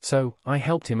 So, I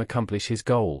helped him accomplish his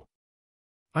goal.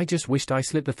 I just wished I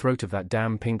slit the throat of that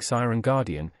damn pink Siren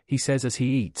Guardian, he says as he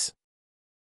eats.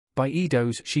 By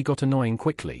Edo's, she got annoying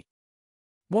quickly.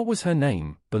 What was her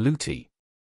name, Baluti?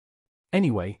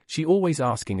 Anyway, she always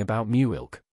asking about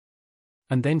Muilk.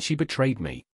 And then she betrayed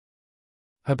me.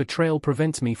 Her betrayal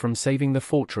prevents me from saving the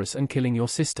fortress and killing your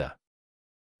sister.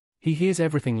 He hears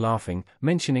everything laughing,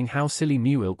 mentioning how silly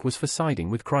Muilk was for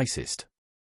siding with Chrysist.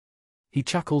 He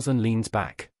chuckles and leans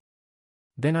back.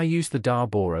 Then I used the Dar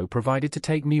Boro provided to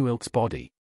take Muilk's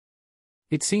body.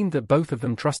 It seemed that both of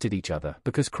them trusted each other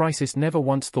because Chrysist never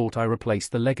once thought I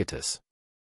replaced the Legatus.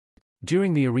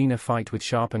 During the arena fight with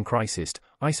Sharp and Chrysist,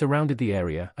 I surrounded the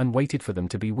area and waited for them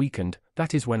to be weakened,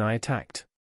 that is when I attacked.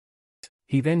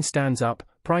 He then stands up,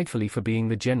 pridefully for being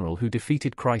the general who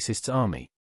defeated Chrysist's army.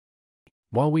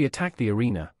 While we attacked the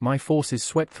arena, my forces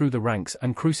swept through the ranks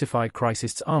and crucified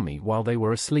Chrysist's army while they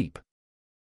were asleep.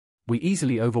 We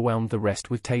easily overwhelmed the rest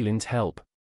with Talin's help.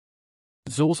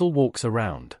 Zorzal walks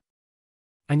around.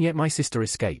 And yet my sister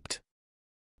escaped.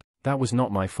 That was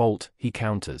not my fault, he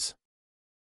counters.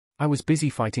 I was busy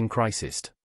fighting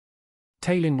Chrysist.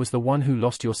 Talin was the one who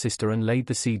lost your sister and laid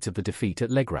the seeds of the defeat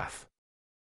at Legrath.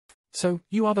 So,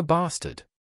 you are the bastard.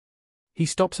 He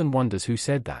stops and wonders who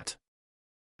said that.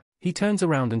 He turns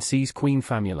around and sees Queen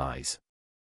Famulai's.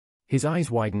 His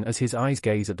eyes widen as his eyes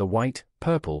gaze at the white,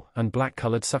 purple, and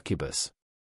black-colored succubus.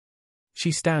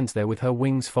 She stands there with her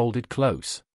wings folded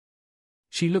close.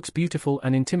 She looks beautiful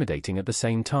and intimidating at the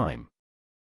same time.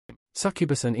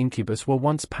 Succubus and incubus were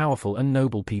once powerful and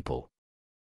noble people.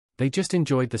 They just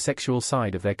enjoyed the sexual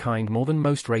side of their kind more than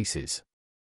most races.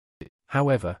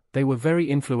 However, they were very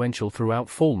influential throughout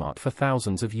Falmouth for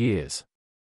thousands of years.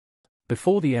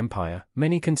 Before the Empire,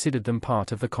 many considered them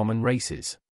part of the common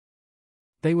races.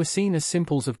 They were seen as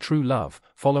symbols of true love,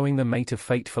 following the mate of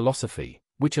fate philosophy,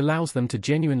 which allows them to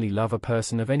genuinely love a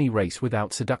person of any race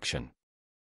without seduction.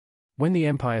 When the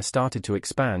Empire started to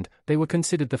expand, they were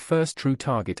considered the first true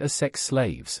target as sex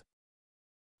slaves.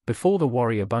 Before the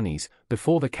warrior bunnies,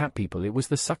 before the cat people, it was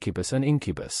the succubus and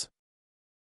incubus.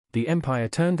 The Empire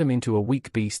turned them into a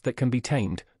weak beast that can be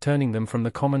tamed, turning them from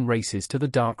the common races to the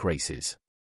dark races.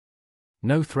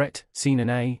 No threat, seen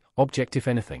an A, object if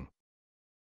anything.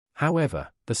 However,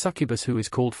 the succubus who is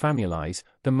called Famulai's,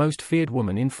 the most feared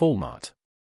woman in Falmouth.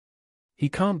 He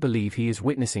can't believe he is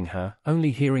witnessing her,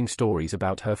 only hearing stories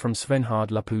about her from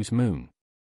Svenhard Lapu's moon.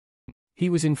 He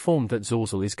was informed that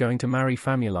Zorzal is going to marry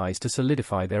Famulai's to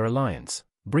solidify their alliance,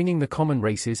 bringing the common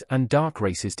races and dark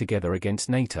races together against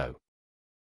NATO.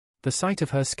 The sight of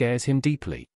her scares him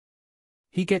deeply.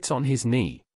 He gets on his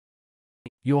knee.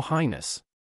 Your Highness.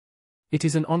 It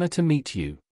is an honor to meet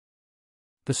you.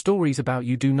 The stories about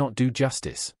you do not do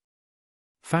justice.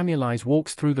 Famulai's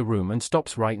walks through the room and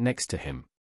stops right next to him.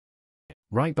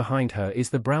 Right behind her is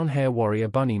the brown-hair warrior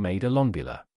bunny maid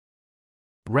Alonbula.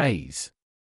 Raise.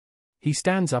 He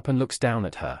stands up and looks down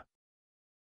at her.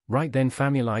 Right then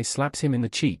Famulai slaps him in the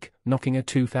cheek, knocking a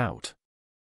tooth out.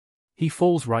 He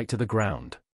falls right to the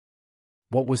ground.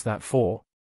 What was that for?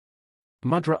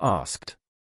 Mudra asked.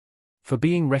 For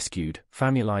being rescued,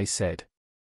 Famulai said.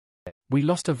 We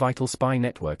lost a vital spy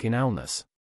network in Alnus.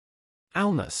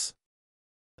 Alnus.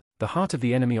 the heart of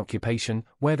the enemy occupation,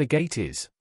 where the gate is.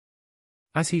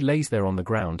 As he lays there on the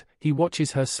ground, he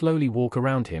watches her slowly walk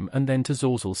around him and then to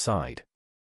Zorzel's side.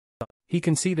 He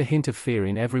can see the hint of fear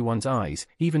in everyone's eyes,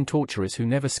 even torturers who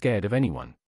never scared of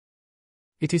anyone.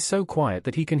 It is so quiet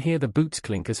that he can hear the boots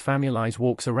clink as Famulise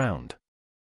walks around.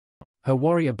 Her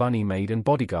warrior bunny maid and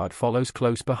bodyguard follows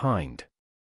close behind.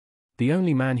 The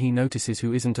only man he notices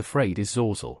who isn't afraid is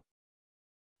Zorzel.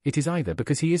 It is either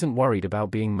because he isn't worried about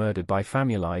being murdered by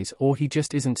Famulise or he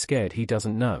just isn't scared, he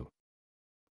doesn't know.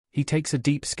 He takes a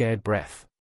deep scared breath.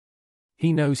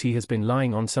 He knows he has been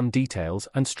lying on some details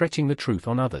and stretching the truth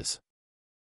on others.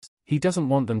 He doesn't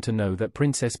want them to know that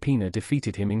Princess Pina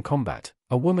defeated him in combat,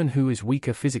 a woman who is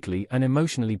weaker physically and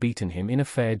emotionally beaten him in a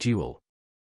fair duel.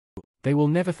 They will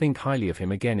never think highly of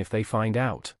him again if they find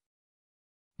out.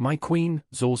 "My queen,"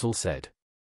 Zorzel said.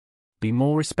 "Be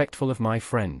more respectful of my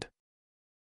friend.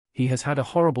 He has had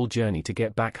a horrible journey to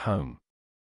get back home.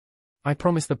 I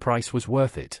promise the price was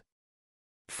worth it."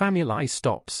 Famulise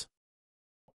stops.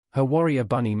 Her warrior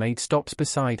bunny maid stops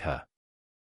beside her.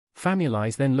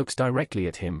 Famulise then looks directly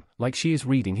at him, like she is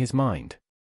reading his mind.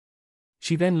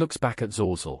 She then looks back at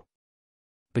Zorzel.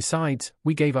 "Besides,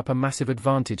 we gave up a massive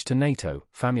advantage to NATO,"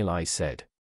 Famulise said.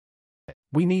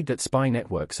 "We need that spy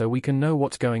network so we can know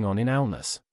what's going on in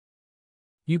Alnus.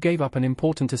 You gave up an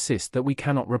important assist that we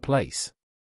cannot replace.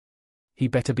 He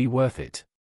better be worth it.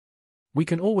 We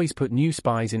can always put new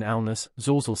spies in Alnus,"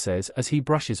 Zorzel says as he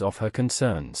brushes off her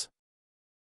concerns.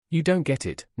 "You don't get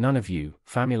it, none of you,"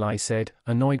 Famulise said,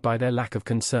 annoyed by their lack of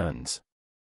concerns.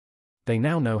 "They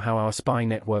now know how our spy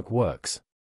network works.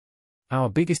 Our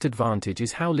biggest advantage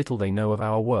is how little they know of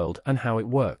our world and how it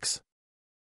works.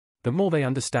 The more they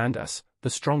understand us, the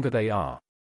stronger they are.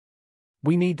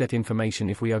 We need that information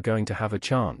if we are going to have a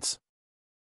chance."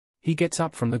 He gets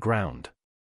up from the ground.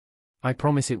 "I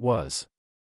promise it was.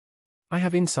 I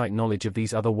have inside knowledge of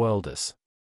these other worlders.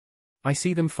 I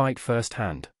see them fight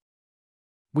firsthand."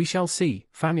 "We shall see,"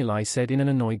 Famulise said in an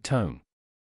annoyed tone.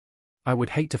 "I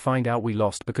would hate to find out we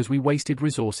lost because we wasted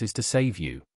resources to save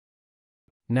you.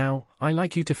 Now, I'd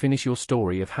like you to finish your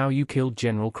story of how you killed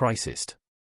General Chrysist.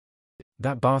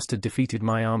 That bastard defeated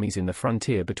my armies in the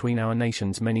frontier between our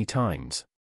nations many times.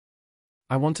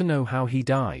 I want to know how he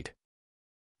died."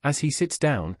 As he sits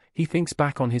down, he thinks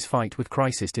back on his fight with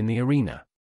Chrysist in the arena.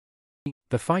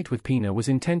 The fight with Pina was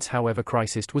intense, however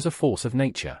Chrysist was a force of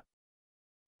nature.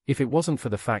 If it wasn't for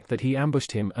the fact that he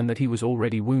ambushed him and that he was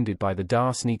already wounded by the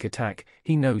Dar sneak attack,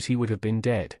 he knows he would have been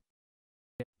dead.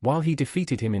 While he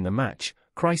defeated him in the match,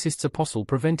 Chrysist's apostle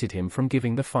prevented him from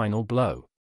giving the final blow.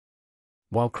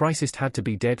 While Chrysist had to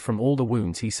be dead from all the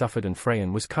wounds he suffered and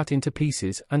Freyan was cut into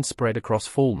pieces and spread across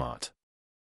Falmart.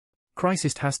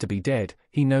 Chrysist has to be dead,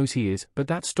 he knows he is, but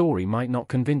that story might not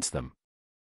convince them.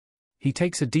 He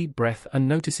takes a deep breath and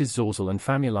notices Zorzel and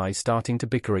Famulise starting to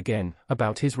bicker again,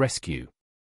 about his rescue.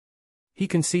 He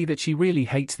can see that she really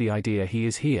hates the idea he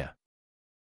is here.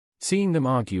 Seeing them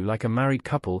argue like a married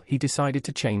couple, he decided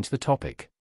to change the topic.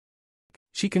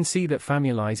 She can see that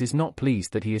Famulise is not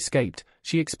pleased that he escaped.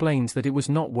 She explains that it was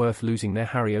not worth losing their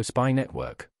Harrio spy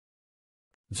network.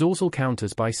 Zorzel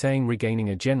counters by saying regaining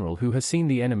a general who has seen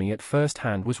the enemy at first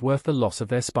hand was worth the loss of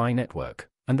their spy network,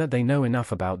 and that they know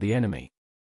enough about the enemy.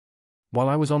 "While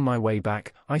I was on my way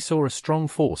back, I saw a strong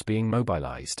force being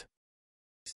mobilized.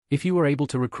 If you were able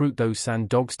to recruit those sand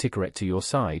dogs Ticaret to your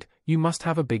side, you must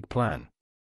have a big plan."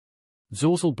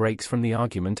 Zorzel breaks from the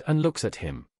argument and looks at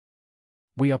him.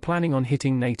 "We are planning on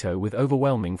hitting NATO with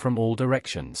overwhelming from all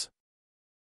directions."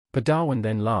 Padawan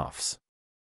then laughs.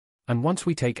 "And once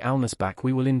we take Alnus back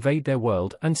we will invade their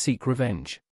world and seek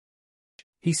revenge."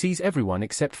 He sees everyone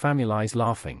except Famulise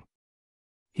laughing.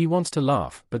 He wants to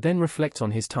laugh, but then reflects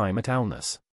on his time at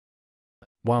Alnus.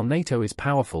 While NATO is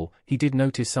powerful, he did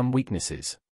notice some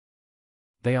weaknesses.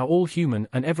 They are all human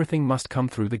and everything must come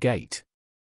through the gate.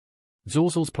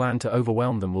 Zorzel's plan to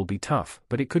overwhelm them will be tough,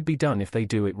 but it could be done if they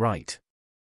do it right.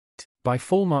 By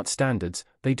Falmart standards,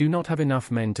 they do not have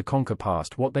enough men to conquer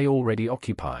past what they already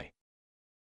occupy.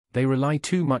 They rely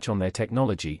too much on their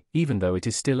technology, even though it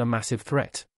is still a massive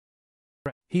threat.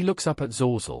 He looks up at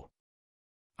Zorzel.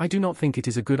 "I do not think it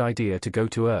is a good idea to go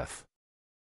to Earth."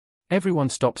 Everyone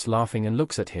stops laughing and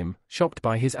looks at him, shocked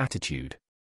by his attitude.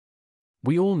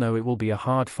 "We all know it will be a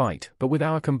hard fight, but with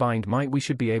our combined might we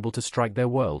should be able to strike their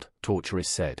world," Torturous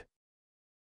said.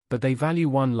 "But they value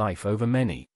one life over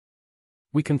many.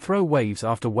 We can throw waves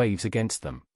after waves against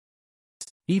them.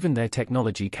 Even their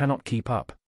technology cannot keep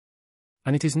up.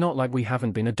 And it is not like we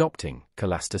haven't been adopting,"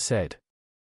 Kalasta said.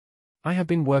 "I have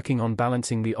been working on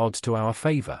balancing the odds to our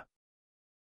favor.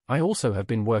 I also have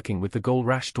been working with the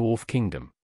Golrash Dwarf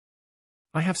Kingdom.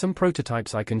 I have some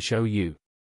prototypes I can show you.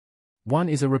 One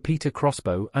is a repeater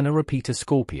crossbow and a repeater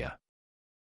scorpion.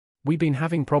 We've been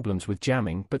having problems with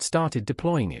jamming but started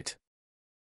deploying it.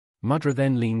 Mudra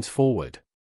then leans forward.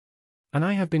 And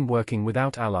I have been working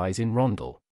without allies in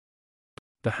Rondel.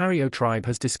 The Hario tribe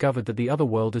has discovered that the other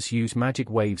worlders use magic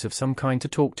waves of some kind to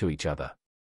talk to each other.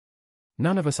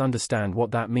 None of us understand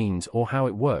what that means or how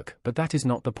it works, but that is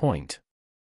not the point.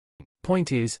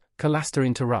 Point is, Calasta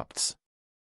interrupts.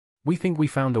 We think we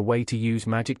found a way to use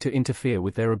magic to interfere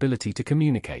with their ability to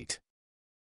communicate.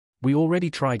 We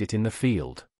already tried it in the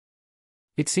field.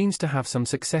 It seems to have some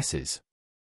successes.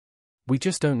 We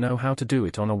just don't know how to do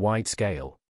it on a wide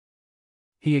scale.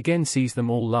 He again sees them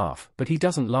all laugh, but he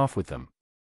doesn't laugh with them.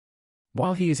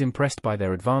 While he is impressed by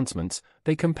their advancements,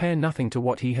 they compare nothing to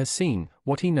what he has seen,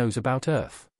 what he knows about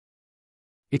Earth.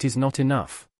 It is not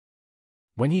enough.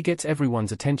 When he gets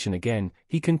everyone's attention again,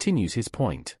 he continues his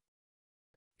point.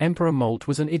 Emperor Molt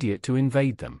was an idiot to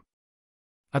invade them.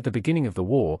 At the beginning of the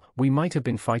war, we might have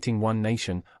been fighting one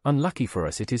nation, unlucky for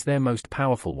us it is their most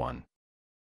powerful one.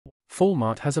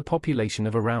 Falmart has a population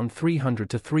of around 300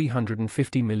 to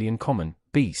 350 million common,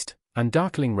 beast, and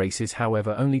darkling races,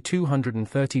 however only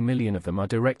 230 million of them are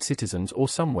direct citizens or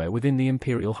somewhere within the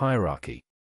imperial hierarchy.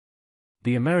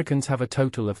 The Americans have a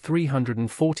total of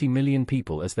 340 million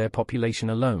people as their population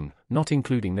alone, not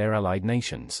including their allied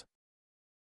nations.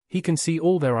 He can see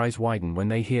all their eyes widen when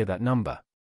they hear that number.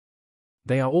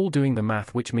 They are all doing the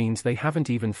math, which means they haven't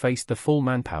even faced the full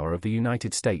manpower of the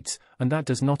United States, and that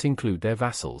does not include their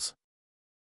vassals.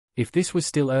 If this was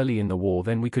still early in the war,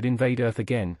 then we could invade Earth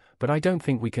again, but I don't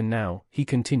think we can now, he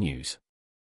continues.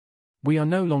 We are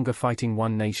no longer fighting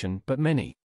one nation, but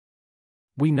many.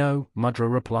 We know,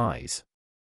 Mudra replies.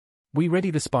 We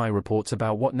ready the spy reports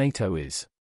about what NATO is.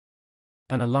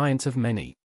 An alliance of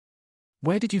many.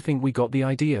 Where did you think we got the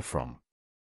idea from?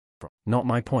 Not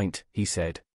my point, he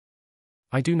said.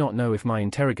 I do not know if my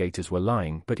interrogators were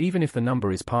lying, but even if the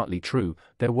number is partly true,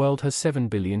 their world has 7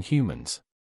 billion humans.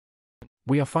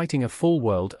 We are fighting a full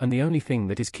world, and the only thing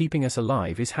that is keeping us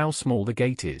alive is how small the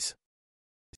gate is.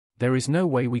 There is no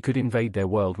way we could invade their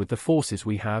world with the forces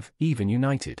we have, even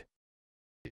united.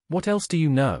 What else do you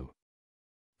know?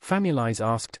 Famulais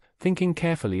asked, thinking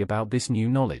carefully about this new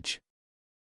knowledge.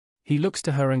 He looks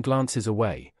to her and glances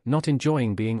away, not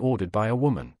enjoying being ordered by a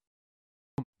woman.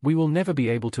 We will never be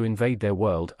able to invade their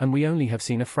world, and we only have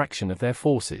seen a fraction of their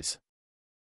forces.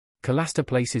 Calasta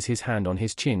places his hand on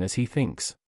his chin as he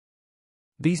thinks.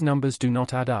 These numbers do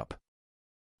not add up.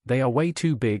 They are way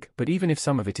too big, but even if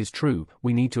some of it is true,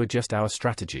 we need to adjust our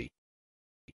strategy.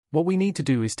 What we need to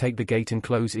do is take the gate and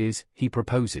close is, he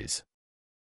proposes.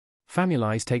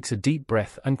 Famulais takes a deep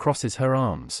breath and crosses her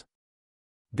arms.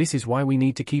 This is why we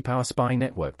need to keep our spy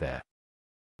network there.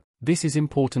 This is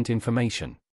important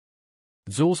information.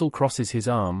 Zorzal crosses his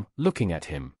arm, looking at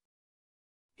him.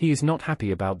 He is not happy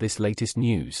about this latest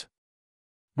news.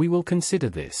 We will consider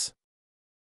this.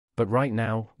 But right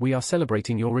now, we are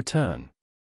celebrating your return.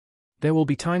 There will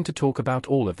be time to talk about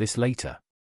all of this later.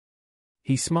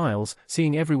 He smiles,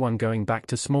 seeing everyone going back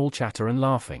to small chatter and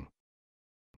laughing.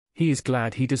 He is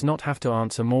glad he does not have to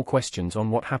answer more questions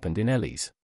on what happened in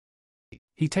Ellie's.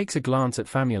 He takes a glance at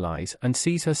Famulais and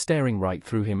sees her staring right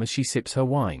through him as she sips her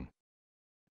wine.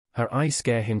 Her eyes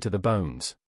scare him to the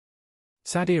bones.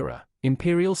 Sadira,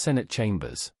 Imperial Senate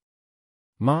Chambers.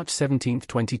 March 17,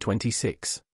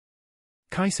 2026.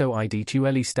 Kaiso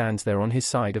Idtueli stands there on his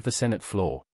side of the Senate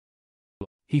floor.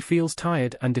 He feels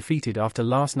tired and defeated after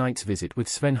last night's visit with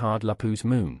Svenhard Lapu's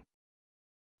moon.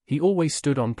 He always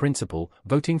stood on principle,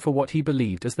 voting for what he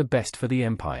believed as the best for the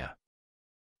Empire.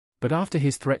 But after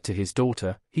his threat to his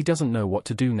daughter, he doesn't know what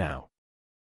to do now.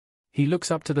 He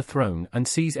looks up to the throne and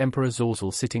sees Emperor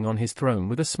Zorzal sitting on his throne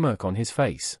with a smirk on his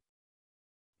face.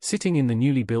 Sitting in the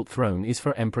newly built throne is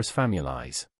for Empress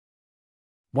Famulais.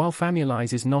 While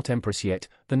Famulais is not Empress yet,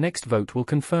 the next vote will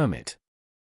confirm it.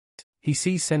 He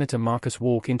sees Senator Marcus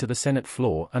walk into the Senate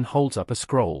floor and holds up a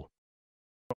scroll.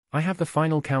 I have the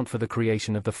final count for the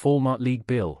creation of the Falmart League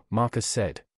bill, Marcus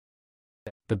said.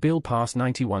 The bill passed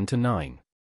 91-9.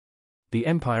 The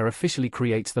Empire officially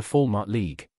creates the Falmart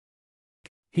League.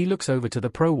 He looks over to the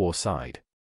pro-war side.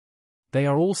 They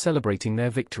are all celebrating their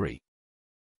victory.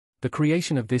 The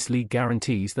creation of this league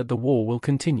guarantees that the war will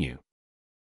continue.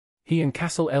 He and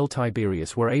Castle L.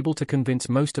 Tiberius were able to convince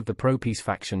most of the pro-peace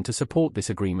faction to support this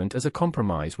agreement as a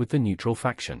compromise with the neutral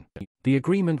faction. The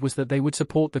agreement was that they would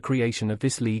support the creation of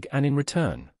this league, and in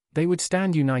return, they would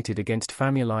stand united against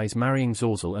Famulais marrying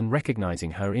Zorzal and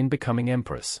recognizing her in becoming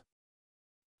empress.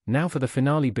 Now for the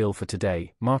finale bill for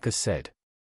today, Marcus said.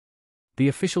 The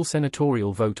official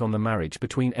senatorial vote on the marriage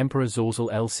between Emperor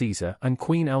Zorzal El Caesar and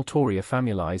Queen Altoria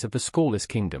Families of the Scoreless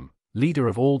Kingdom, leader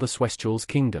of all the Celestials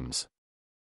kingdoms.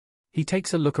 He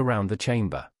takes a look around the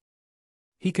chamber.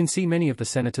 He can see many of the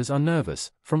senators are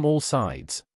nervous, from all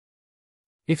sides.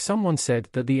 If someone said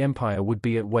that the empire would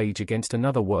be at wage against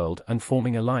another world and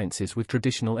forming alliances with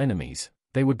traditional enemies,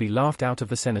 they would be laughed out of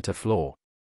the senator floor.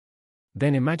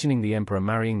 Then imagining the emperor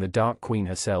marrying the Dark Queen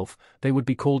herself, they would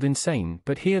be called insane,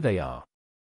 but here they are.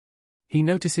 He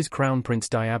notices Crown Prince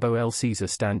Diabo El Caesar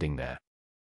standing there.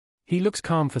 He looks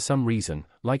calm for some reason,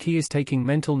 like he is taking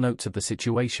mental notes of the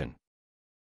situation.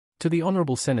 To the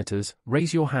honorable senators,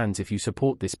 raise your hands if you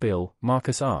support this bill,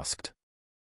 Marcus asked.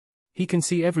 He can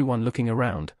see everyone looking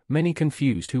around, many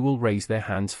confused who will raise their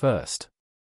hands first.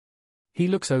 He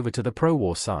looks over to the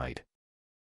pro-war side.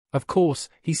 Of course,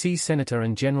 he sees Senator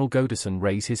and General Goderson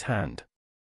raise his hand.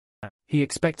 He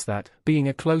expects that, being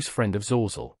a close friend of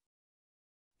Zorzal.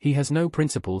 He has no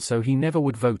principles, so he never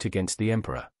would vote against the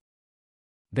emperor.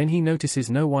 Then he notices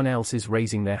no one else is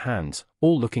raising their hands,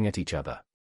 all looking at each other.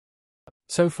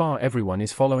 So far everyone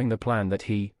is following the plan that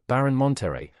he, Baron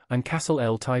Monterrey, and Castle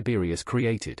L. Tiberius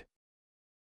created.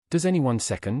 Does anyone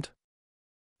second?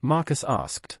 Marcus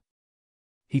asked.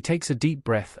 He takes a deep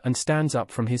breath and stands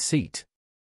up from his seat.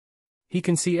 He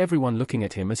can see everyone looking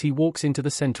at him as he walks into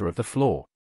the center of the floor.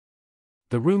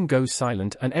 The room goes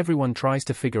silent and everyone tries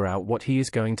to figure out what he is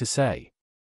going to say.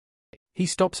 He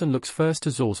stops and looks first to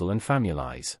Zorzal and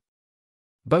Families.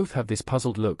 Both have this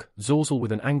puzzled look, Zorzal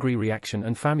with an angry reaction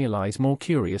and Families' more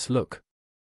curious look.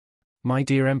 My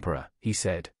dear Emperor, he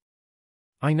said.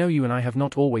 I know you and I have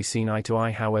not always seen eye to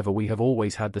eye, however we have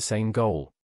always had the same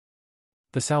goal.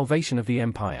 The salvation of the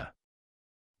Empire.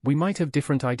 We might have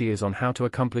different ideas on how to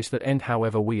accomplish that end,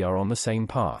 however we are on the same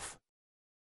path.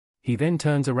 He then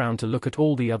turns around to look at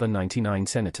all the other 99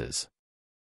 senators.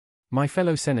 My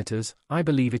fellow senators, I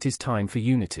believe it is time for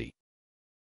unity.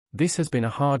 This has been a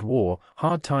hard war,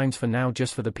 hard times for now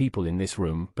just for the people in this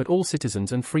room, but all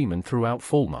citizens and freemen throughout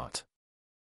Falmouth.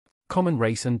 Common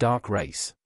race and dark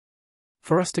race.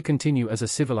 For us to continue as a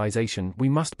civilization, we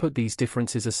must put these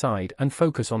differences aside and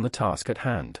focus on the task at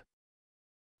hand.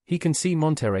 He can see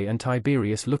Monterrey and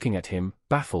Tiberius looking at him,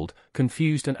 baffled,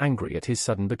 confused and angry at his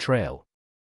sudden betrayal.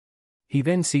 He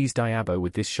then sees Diabo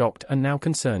with this shocked and now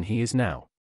concerned he is now.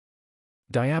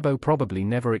 Diabo probably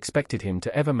never expected him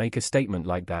to ever make a statement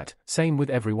like that, same with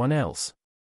everyone else.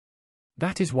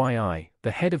 That is why I,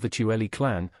 the head of the Tueli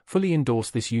clan, fully endorse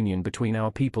this union between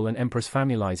our people and Empress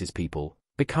Families' people,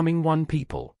 becoming one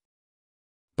people.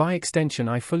 By extension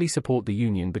I fully support the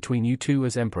union between you two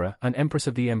as Emperor and Empress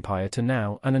of the Empire to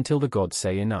now and until the gods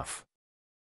say enough.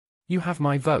 You have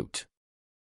my vote.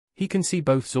 He can see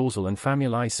both Zorzal and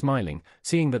Families smiling,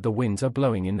 seeing that the winds are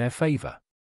blowing in their favor.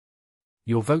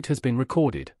 Your vote has been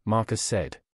recorded, Marcus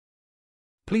said.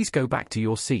 Please go back to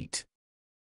your seat.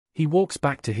 He walks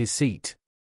back to his seat.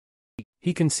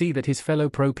 He can see that his fellow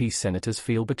pro-peace senators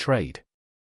feel betrayed.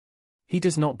 He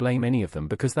does not blame any of them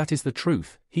because that is the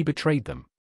truth, he betrayed them.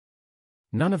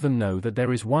 None of them know that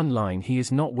there is one line he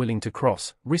is not willing to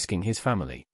cross, risking his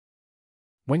family.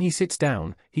 When he sits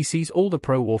down, he sees all the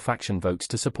pro-war faction votes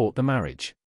to support the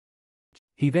marriage.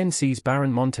 He then sees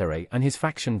Baron Monterrey and his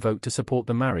faction vote to support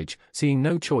the marriage, seeing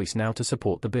no choice now to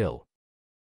support the bill.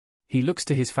 He looks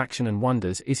to his faction and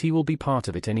wonders if he will be part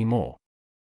of it anymore.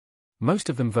 Most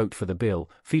of them vote for the bill,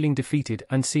 feeling defeated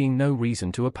and seeing no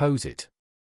reason to oppose it.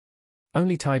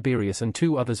 Only Tiberius and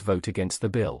 2 others vote against the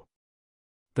bill.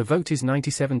 The vote is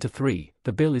 97-3,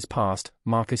 the bill is passed,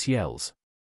 Marcus yells.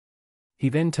 He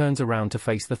then turns around to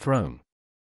face the throne.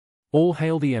 All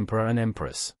hail the Emperor and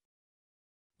Empress.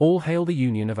 All hail the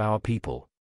union of our people.